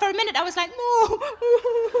 I thought for a minute I was like, moo.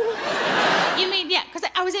 You mean, yeah, because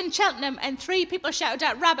I was in Cheltenham and 3 people shouted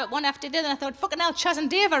out rabbit one after the other and I thought, fucking hell, Chaz and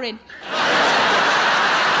Dave are in.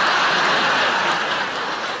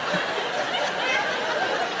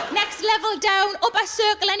 Next level down, upper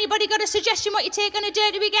circle. Anybody got a suggestion what you take on a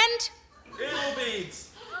dirty weekend? Anal beads.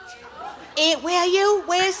 Where are you?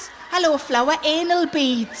 Where's... Hello, Flower. Anal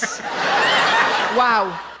beads.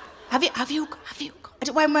 Wow. Have you...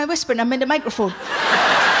 Why am I whispering? I'm in the microphone.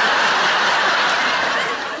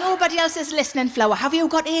 Nobody else is listening, Flower. Have you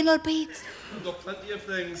got anal beads? I've got plenty of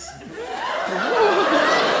things.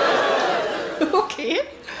 Okay.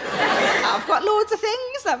 I've got loads of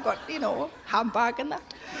things. I've got, handbag and that.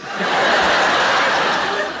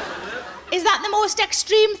 Is that the most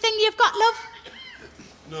extreme thing you've got, love?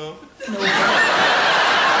 No.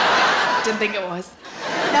 Didn't think it was.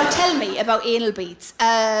 Now tell me about anal beads.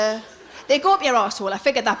 They go up your arsehole. I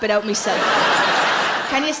figured that bit out myself.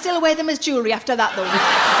 Can you still wear them as jewellery after that, though?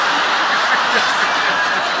 Yes.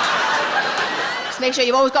 Just make sure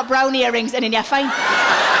you've always got brown earrings and then you're fine.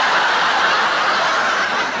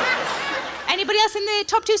 Anybody else in the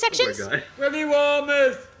top 2 sections? Willy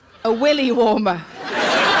warmers. A willy warmer.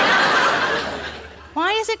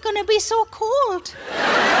 Why is it going to be so cold?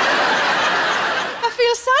 I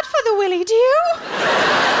feel sad for the willy, do you?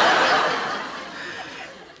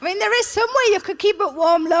 I mean, there is some way you could keep it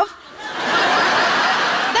warm, love.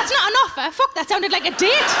 That's not an offer. Fuck, that sounded like a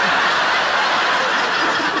date.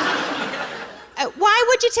 Why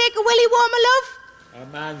would you take a willy warmer, love?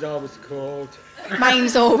 Mine's always cold.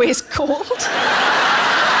 Mine's always cold.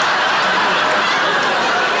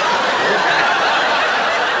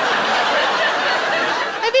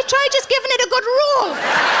 Have you tried just giving it a good roll?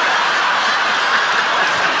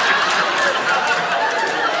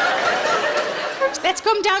 Let's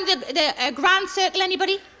come down the grand circle,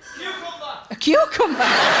 anybody? Cucumber. A cucumber?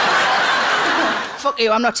 Fuck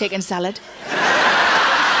you, I'm not taking salad.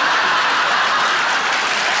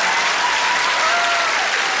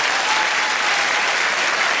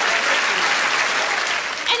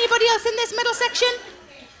 Anybody else in this middle section?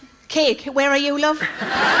 Cake, where are you, love?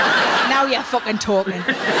 Now you're fucking talking.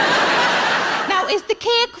 Now, is the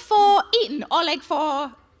cake for eating or like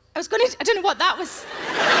for... I don't know what that was.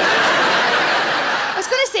 I was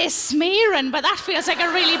going to say smearing, but that feels like a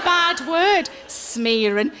really bad word.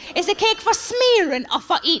 Smearing. Is the cake for smearing or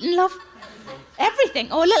for eating, love? Everything.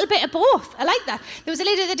 Oh, a little bit of both. I like that. There was a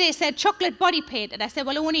lady the other day said chocolate body paint, and I said,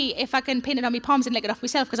 well, only if I can paint it on my palms and lick it off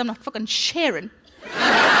myself, because I'm not fucking sharing.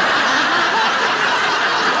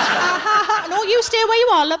 No, you stay where you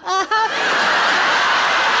are, love.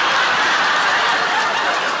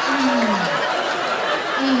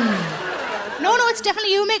 No, it's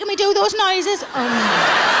definitely you making me do those noises. There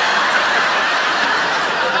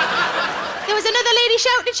was another lady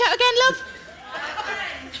shouting, shout again, love.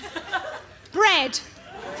 Bread.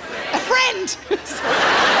 A friend.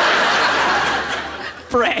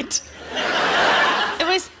 Bread. It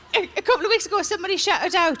was a couple of weeks ago, somebody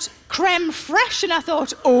shouted out creme fraiche, and I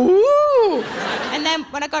thought, ooh. And then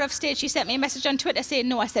when I got off stage, she sent me a message on Twitter saying,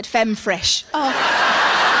 no, I said femme fraiche. Oh.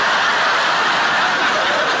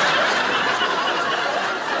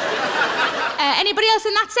 Anybody else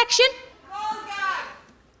in that section? Ball gag.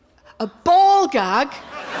 A ball gag?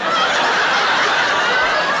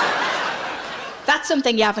 That's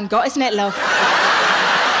something you haven't got, isn't it, love?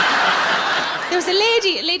 There was a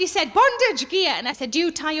lady said, bondage gear. And I said, do you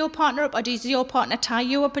tie your partner up or does your partner tie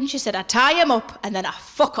you up? And she said, I tie him up and then I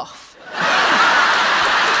fuck off.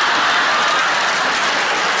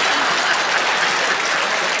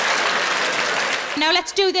 Now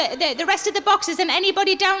let's do the rest of the boxes. And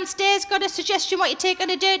anybody downstairs got a suggestion what you take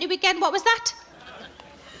on a dirty weekend? What was that?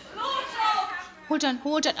 Hold on.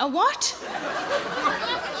 A what?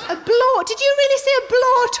 A blow... Did you really say a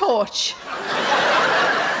blowtorch?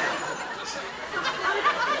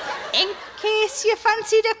 In case you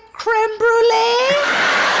fancied a creme brulee?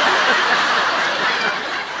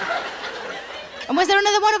 And was there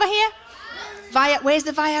another one over here? Where's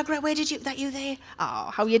the Viagra? That you there?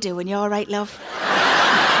 Oh, how you doing? You all right, love?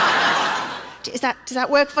 Does that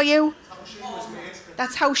work for you?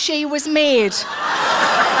 That's how she was made.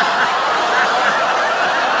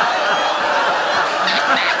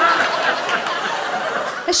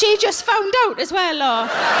 Has she just found out as well, or?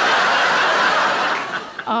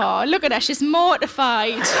 Oh, look at her, she's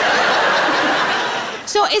mortified.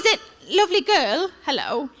 So is it, lovely girl,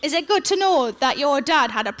 hello, is it good to know that your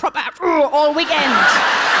dad had a proper all weekend?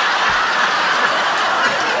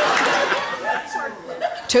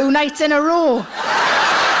 2 nights in a row. What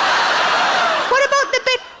about the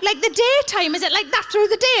bit, like the daytime? Is it like that through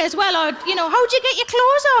the day as well? Or, you know, how do you get your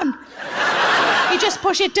clothes on? You just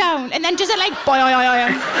push it down, and then does it like boing?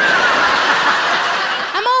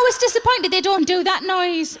 I'm always disappointed they don't do that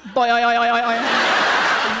noise. Boing.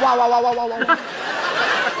 Wow.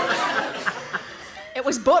 It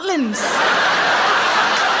was Butlins.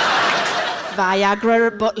 Viagra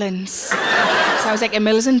at Butlins. Sounds like a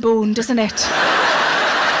Mills and Boone, doesn't it?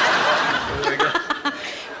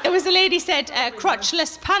 There was a lady said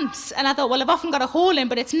crotchless pants, and I thought, well, I've often got a hole in,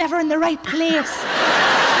 but it's never in the right place.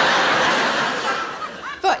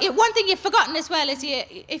 But one thing you've forgotten as well is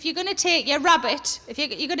if you're going to take your rabbit, if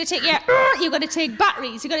you're going to take you've got to take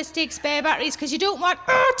batteries. You've got to take spare batteries because you don't want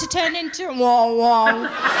to turn into wow.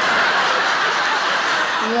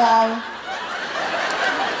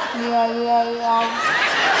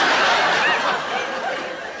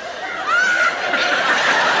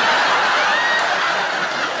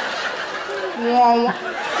 Wow.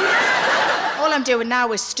 All I'm doing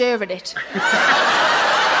now is stirring it.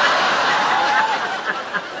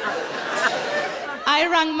 I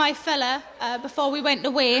rang my fella before we went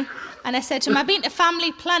away, and I said to him, I've been to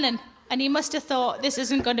family planning, and he must have thought this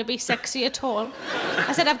isn't going to be sexy at all.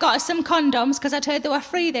 I said, I've got us some condoms because I'd heard they were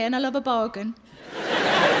free there, and I love a bargain.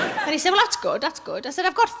 And he said, well, that's good. I said,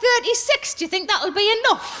 I've got 36. Do you think that'll be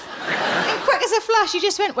enough? And quick as a flash, he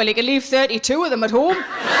just went, well, you can leave 32 of them at home. And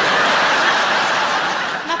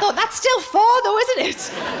I thought, that's still 4 though, isn't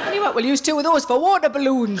it? And he went, well, use 2 of those for water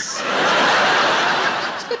balloons.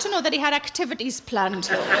 It's good to know that he had activities planned.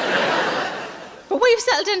 But we've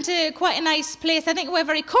settled into quite a nice place. I think we're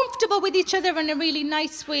very comfortable with each other in a really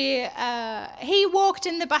nice way. He walked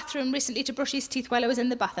in the bathroom recently to brush his teeth while I was in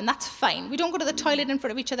the bath, and that's fine. We don't go to the toilet in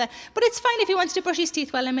front of each other, but it's fine if he wants to brush his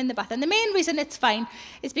teeth while I'm in the bath. And the main reason it's fine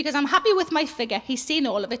is because I'm happy with my figure. He's seen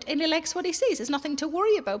all of it, and he likes what he sees. There's nothing to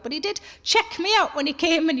worry about. But he did check me out when he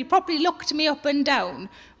came, and he properly looked me up and down,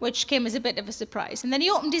 which came as a bit of a surprise. And then he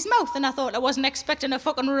opened his mouth, and I thought I wasn't expecting a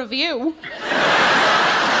fucking review.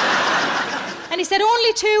 And he said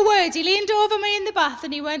only 2 words. He leaned over me in the bath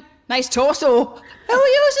and he went, nice torso. Who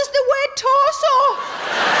uses the word torso?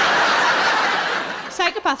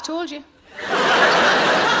 Psychopath told you.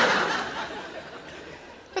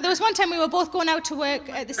 But there was one time we were both going out to work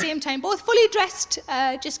at the same time, both fully dressed,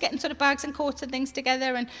 just getting sort of bags and coats and things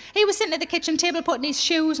together. And he was sitting at the kitchen table putting his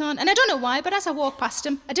shoes on. And I don't know why, but as I walked past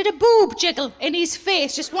him, I did a boob jiggle in his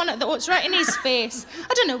face, just one of those, right in his face.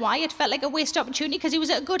 I don't know why, it felt like a waste opportunity because he was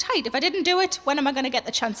at a good height. If I didn't do it, when am I going to get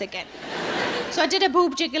the chance again? So I did a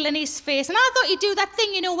boob jiggle in his face. And I thought he'd do that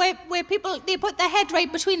thing, you know, where people, they put their head right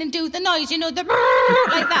between and do the noise, you know, the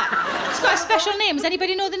like that. It's got a special name. Does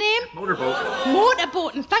anybody know the name? Motorboat.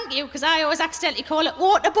 Motorboating, thank you, because I always accidentally call it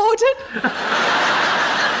waterboating.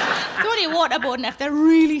 It's only waterboating if they're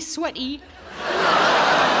really sweaty.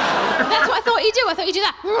 That's what I thought he'd do. I thought he'd do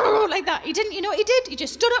that, like that. He didn't, you know what he did? He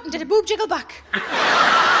just stood up and did a boob jiggle back.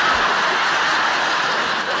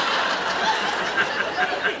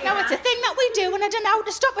 Now, it's a thing that we do, and I don't know how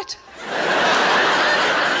to stop it.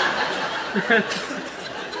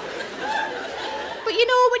 But you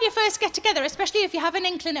know, when you first get together, especially if you have an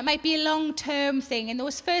inkling it might be a long-term thing, and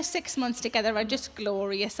those first 6 months together are just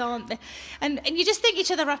glorious, aren't they? And you just think each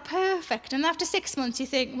other are perfect, and after 6 months you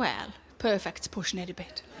think, well, perfect's pushing it a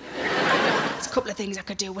bit. There's a couple of things I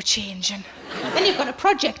could do with changing. Then you've got a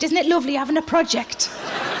project. Isn't it lovely having a project?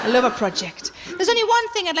 I love a project. There's only one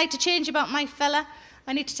thing I'd like to change about my fella.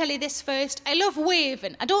 I need to tell you this first. I love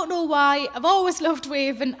waving. I don't know why. I've always loved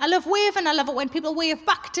waving. I love waving. I love it when people wave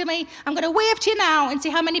back to me. I'm going to wave to you now and see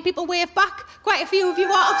how many people wave back. Quite a few of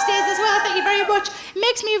you are upstairs as well. Thank you very much. It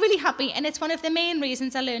makes me really happy, and it's one of the main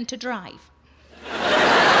reasons I learned to drive.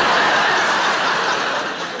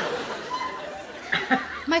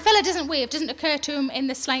 My fella doesn't wave, doesn't occur to him in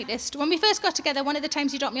the slightest. When we first got together, one of the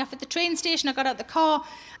times he dropped me off at the train station, I got out the car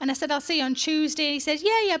and I said, I'll see you on Tuesday. He said,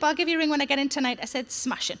 yeah, but I'll give you a ring when I get in tonight. I said,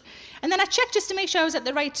 smashing. And then I checked just to make sure I was at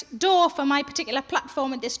the right door for my particular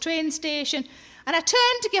platform at this train station. And I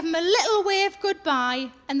turned to give him a little wave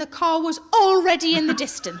goodbye, and the car was already in the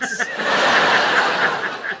distance.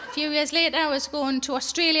 A few years later, I was going to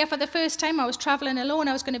Australia for the first time. I was travelling alone.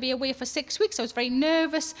 I was going to be away for 6 weeks. I was very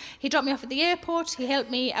nervous. He dropped me off at the airport. He helped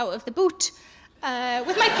me out of the boot.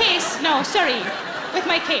 With my case. No, sorry. With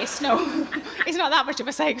my case, no. He's not that much of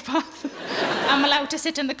a psychopath. I'm allowed to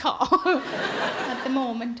sit in the car at the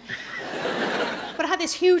moment. But I had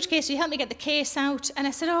this huge case, so he helped me get the case out. And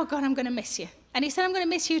I said, oh, God, I'm going to miss you. And he said, I'm going to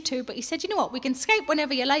miss you too. But he said, you know what, we can Skype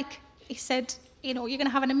whenever you like. He said, you know, you're going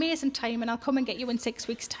to have an amazing time and I'll come and get you in 6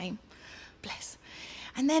 weeks' time. Bless.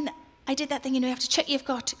 And then I did that thing, you have to check you've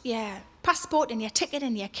got your passport and your ticket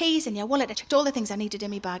and your keys and your wallet. I checked all the things I needed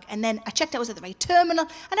in my bag, and then I checked I was at the right terminal,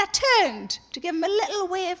 and I turned to give him a little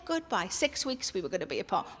wave goodbye. 6 weeks we were going to be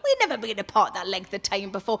apart. We'd never been apart that length of time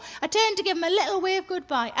before. I turned to give him a little wave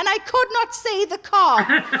goodbye, and I could not see the car.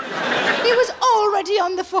 He was already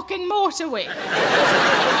on the fucking motorway.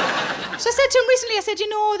 So I said to him recently, I said,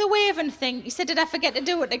 the waving thing. He said, did I forget to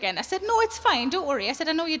do it again? I said, no, it's fine, don't worry. I said,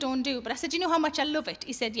 I know you don't do, but I said, you know how much I love it?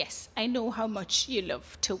 He said, yes, I know how much you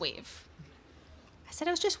love to wave. I said,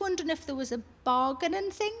 I was just wondering if there was a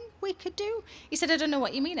bargaining thing we could do. He said, I don't know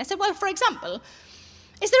what you mean. I said, well, for example,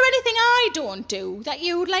 is there anything I don't do that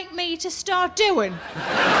you'd like me to start doing?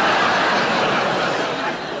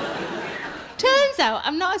 Turns out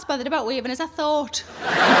I'm not as bothered about waving as I thought.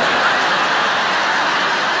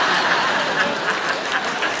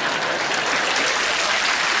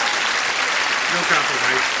 No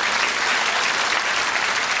compromise.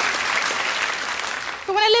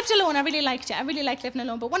 But when I lived alone, I really liked it. I really liked living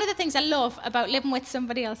alone. But one of the things I love about living with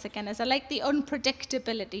somebody else again is I like the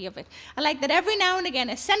unpredictability of it. I like that every now and again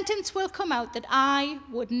a sentence will come out that I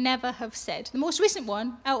would never have said. The most recent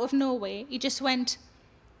one, out of nowhere, he just went,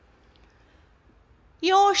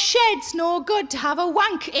 your shed's no good to have a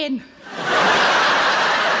wank in.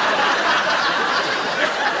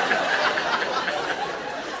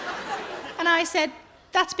 And I said,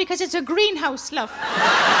 that's because it's a greenhouse, love.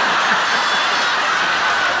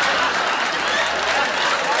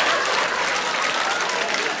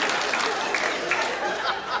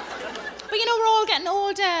 But we're all getting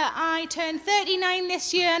older. I turned 39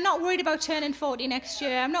 this year. I'm not worried about turning 40 next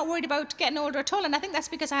year. I'm not worried about getting older at all. And I think that's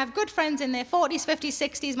because I have good friends in their 40s, 50s,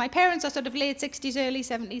 60s. My parents are sort of late 60s, early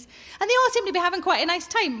 70s. And they all seem to be having quite a nice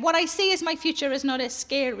time. What I see as my future is not a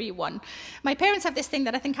scary one. My parents have this thing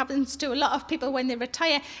that I think happens to a lot of people when they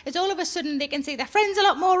retire, is all of a sudden they can see their friends a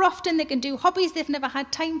lot more often. They can do hobbies they've never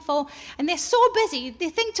had time for. And they're so busy, they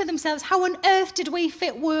think to themselves, how on earth did we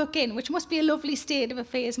fit work in? Which must be a lovely state of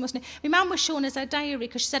affairs, mustn't it? My mum was showing us her diary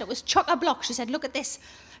because she said it was chock-a-block. She said, look at this.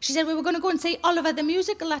 She said we were going to go and see Oliver the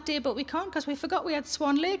Musical that day, but we can't because we forgot we had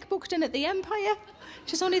Swan Lake booked in at the Empire.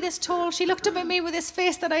 She's only this tall. She looked up at me with this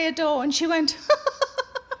face that I adore and she went,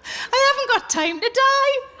 I haven't got time to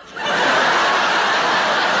die.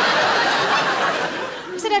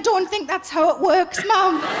 I said, I don't think that's how it works,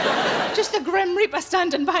 Mum. Just the Grim Reaper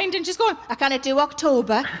standing behind and she's going, I can't do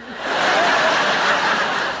October.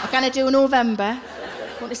 I can't do November.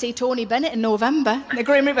 Want to see Tony Bennett in November. And the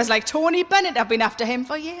Grim Reaper's like, Tony Bennett, I've been after him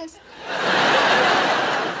for years.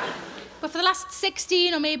 But for the last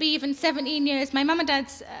 16 or maybe even 17 years, my mum and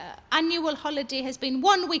dad's annual holiday has been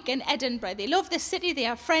 1 week in Edinburgh. They love this city, they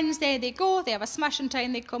have friends there, they go, they have a smashing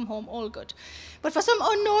time, they come home, all good. But for some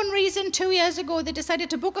unknown reason, 2 years ago, they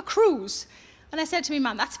decided to book a cruise. And I said to me,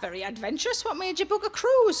 Mum, that's very adventurous. What made you book a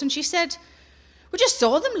cruise? And she said, we just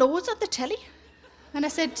saw them loads on the telly. And I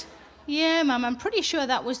said, yeah, Mum, I'm pretty sure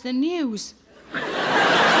that was the news. They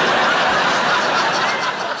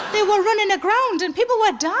were running aground and people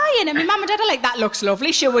were dying. And my mum and dad are like, that looks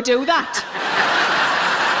lovely, she would do that.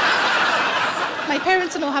 My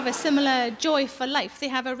parents-in-law have a similar joy for life. They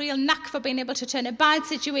have a real knack for being able to turn a bad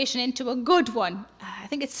situation into a good one. I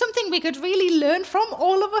think it's something we could really learn from,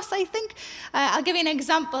 all of us, I think. I'll give you an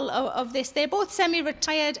example of this. They're both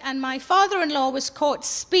semi-retired, and my father-in-law was caught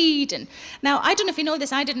speeding. Now, I don't know if you know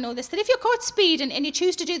this, I didn't know this, that if you're caught speeding and you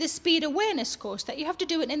choose to do the speed awareness course, that you have to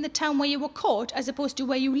do it in the town where you were caught as opposed to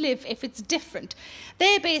where you live if it's different.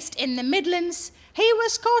 They're based in the Midlands. He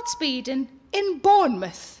was caught speeding in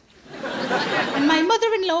Bournemouth. And my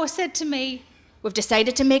mother-in-law said to me, we've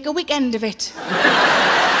decided to make a weekend of it. Isn't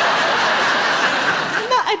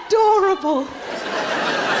that adorable?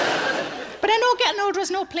 But I know getting older is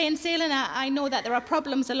no plain sailing. I know that there are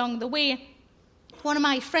problems along the way. One of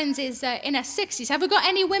my friends is in her 60s. Have we got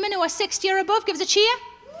any women who are 60 or above? Give us a cheer.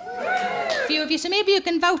 A few of you, so maybe you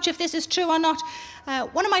can vouch if this is true or not.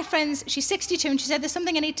 One of my friends, she's 62, and she said, there's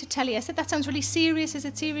something I need to tell you. I said, that sounds really serious. Is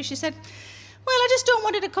it serious? She said, well, I just don't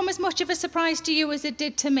want it to come as much of a surprise to you as it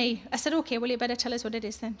did to me. I said, OK, well, you better tell us what it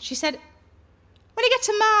is then. She said, when you get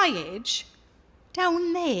to my age,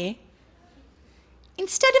 down there,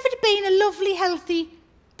 instead of it being a lovely, healthy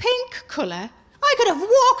pink colour, I could have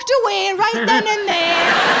walked away right then and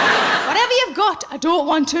there. Whatever you've got, I don't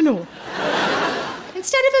want to know.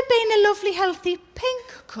 Instead of it being a lovely, healthy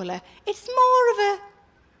pink colour, it's more of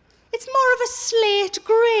a slate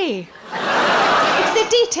grey. It's the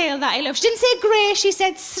detail that I love. She didn't say grey, she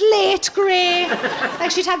said slate grey.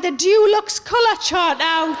 Like she'd had the Dulux colour chart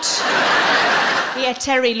out. Here,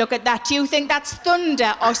 Terry, look at that. Do you think that's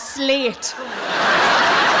thunder or slate?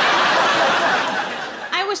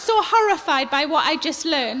 I was so horrified by what I just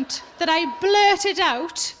learnt that I blurted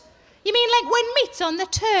out, "You mean like when meat's on the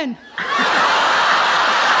turn?"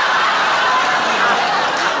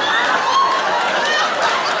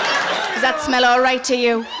 Does that smell all right to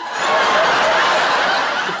you?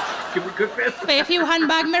 Give me a good fist. Be a few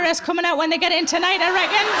handbag mirrors coming out when they get in tonight, I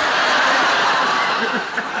reckon.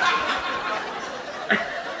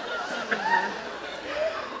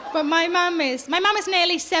 But my mum is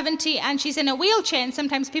nearly 70 and she's in a wheelchair, and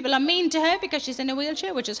sometimes people are mean to her because she's in a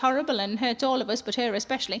wheelchair, which is horrible and hurts all of us, but her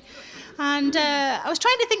especially. And I was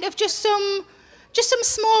trying to think of just some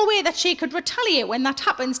small way that she could retaliate when that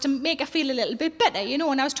happens to make her feel a little bit better, you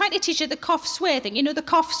know. And I was trying to teach her the cough swear thing. You know the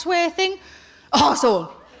cough swear thing?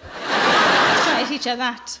 Arsehole. I was trying to teach her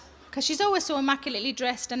that. Because she's always so immaculately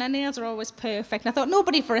dressed and her nails are always perfect. And I thought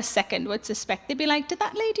nobody for a second would suspect. They'd be like, did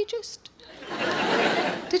that lady just?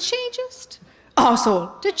 Did she just?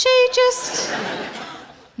 Arsehole. Did she just?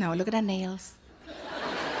 No, look at her nails.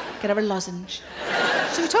 Get her a lozenge.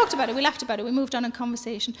 So we talked about it, we laughed about it, we moved on in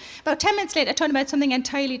conversation. About 10 minutes later, I told about something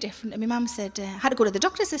entirely different. And my mum said, I had to go to the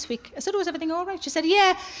doctors this week. I said, oh, is everything all right? She said,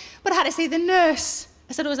 yeah, but I had to see the nurse.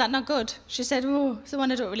 I said, oh, is that not good? She said, oh, it's the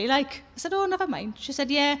one I don't really like. I said, oh, never mind. She said,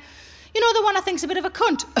 yeah, you know the one I think's a bit of a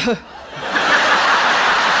cunt.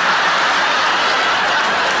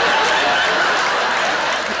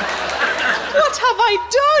 What have I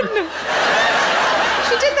done?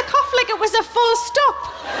 She did the cough like it was a full stop.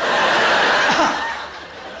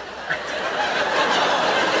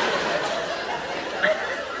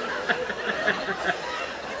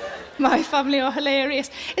 My family are hilarious.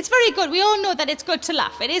 It's very good. We all know that it's good to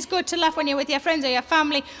laugh. It is good to laugh when you're with your friends or your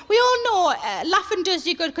family. We all know laughing does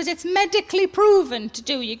you good because it's medically proven to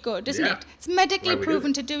do you good, isn't it? It's medically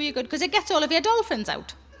proven to do you good because it gets all of your dolphins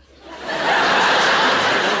out.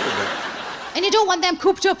 And you don't want them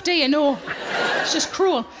cooped up, do you? No. It's just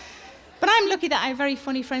cruel. But I'm lucky that I have very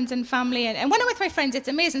funny friends and family. And when I'm with my friends, it's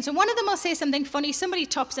amazing. So one of them will say something funny, somebody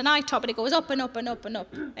tops and I top, and it goes up and up and up and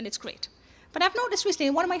up. And it's great. But I've noticed recently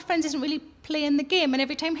one of my friends isn't really playing the game, and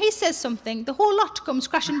every time he says something, the whole lot comes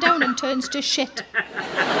crashing down and turns to shit.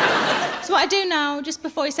 So what I do now, just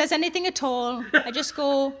before he says anything at all, I just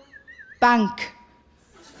go, bank.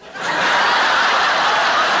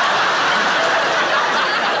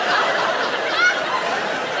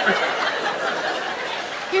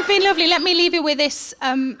 You've been lovely. Let me leave you with this.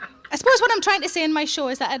 I suppose what I'm trying to say in my show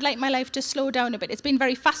is that I'd like my life to slow down a bit. It's been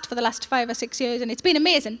very fast for the last 5 or 6 years, and it's been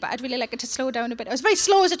amazing, but I'd really like it to slow down a bit. I was very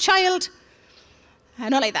slow as a child.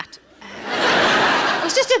 Not like that. I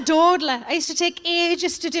was just a dawdler. I used to take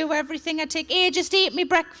ages to do everything. I'd take ages to eat my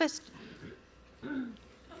breakfast.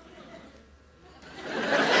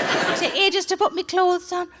 I'd take ages to put my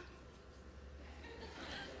clothes on.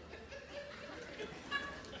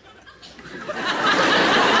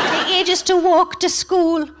 Take ages to walk to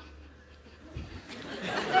school.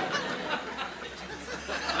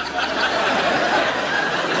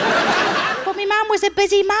 But my mum was a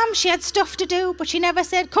busy mum. She had stuff to do, but she never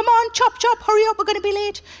said, come on, chop, chop, hurry up, we're going to be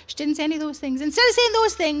late. She didn't say any of those things. Instead of saying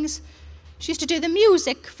those things, she used to do the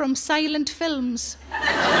music from silent films.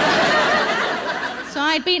 So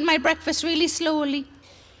I'd be eating my breakfast really slowly,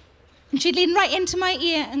 and she'd lean right into my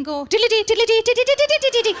ear and go, diddly-dee, diddly-dee,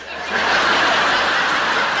 diddly-dee-dee-dee-dee-dee.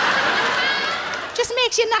 Just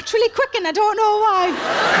makes you naturally quicken, I don't know why.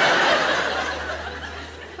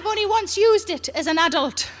 I've only once used it as an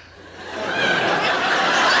adult.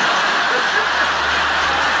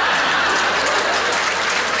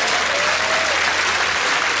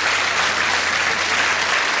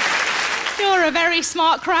 You're a very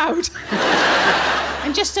smart crowd.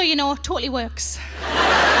 And just so you know, it totally works.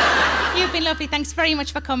 You've been lovely. Thanks very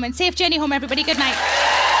much for coming. Safe journey home, everybody. Good night.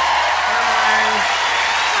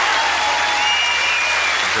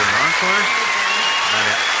 Is there an encore? Not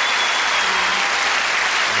yet.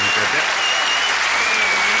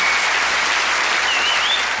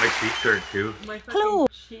 My cheeks hurt too. My fucking Hello.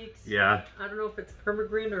 cheeks. Yeah. I don't know if it's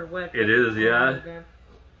permagreen or what. It is, yeah. Oh,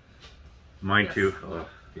 Mine Yes. too. Oh,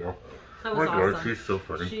 yeah. that Oh was my God, awesome. she's so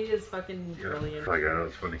funny. She is fucking brilliant. Oh my God, that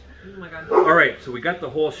was funny. Oh my God. All right, so we got the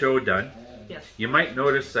whole show done. Yes. You might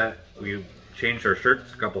notice that we changed our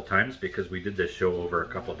shirts a couple times because we did this show over a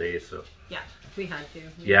couple days. So Yeah, we had to.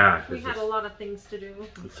 Yeah, We it's had just- a lot of things to do.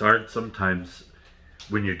 it's hard sometimes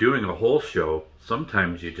when you're doing a whole show.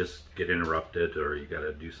 Sometimes you just get interrupted or you got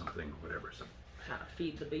to do something, whatever. So Gotta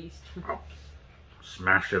feed the beast. I'll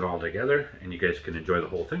smash it all together, and you guys can enjoy the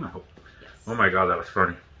whole thing, I hope. Yes. Oh my God, that was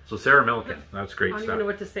funny. So Sarah Millican, that's great I don't stuff. even know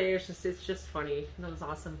what to say. It's just funny. That was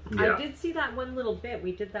awesome. Yeah. I did see that one little bit.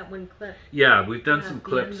 We did that one clip. Yeah, we've done Yeah, some at the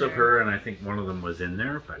clips end of there. her, and I think one of them was in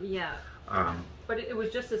there. But Yeah. But it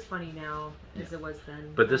was just as funny now as it was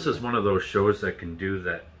then. But this is one of those shows that can do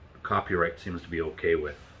that copyright seems to be okay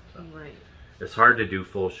with. So. Right. It's hard to do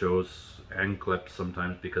full shows and clips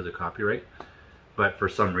sometimes because of copyright, but for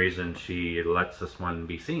some reason she lets this one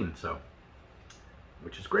be seen, so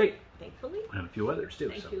which is great. Thankfully. And a few others too.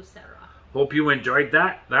 Thank you, Sarah. Hope you enjoyed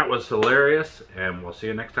that. That was hilarious, and we'll see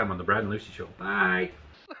you next time on the Brad and Lucy Show. Bye.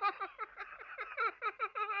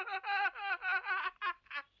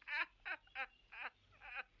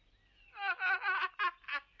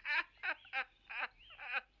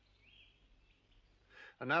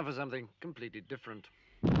 And now for something completely different.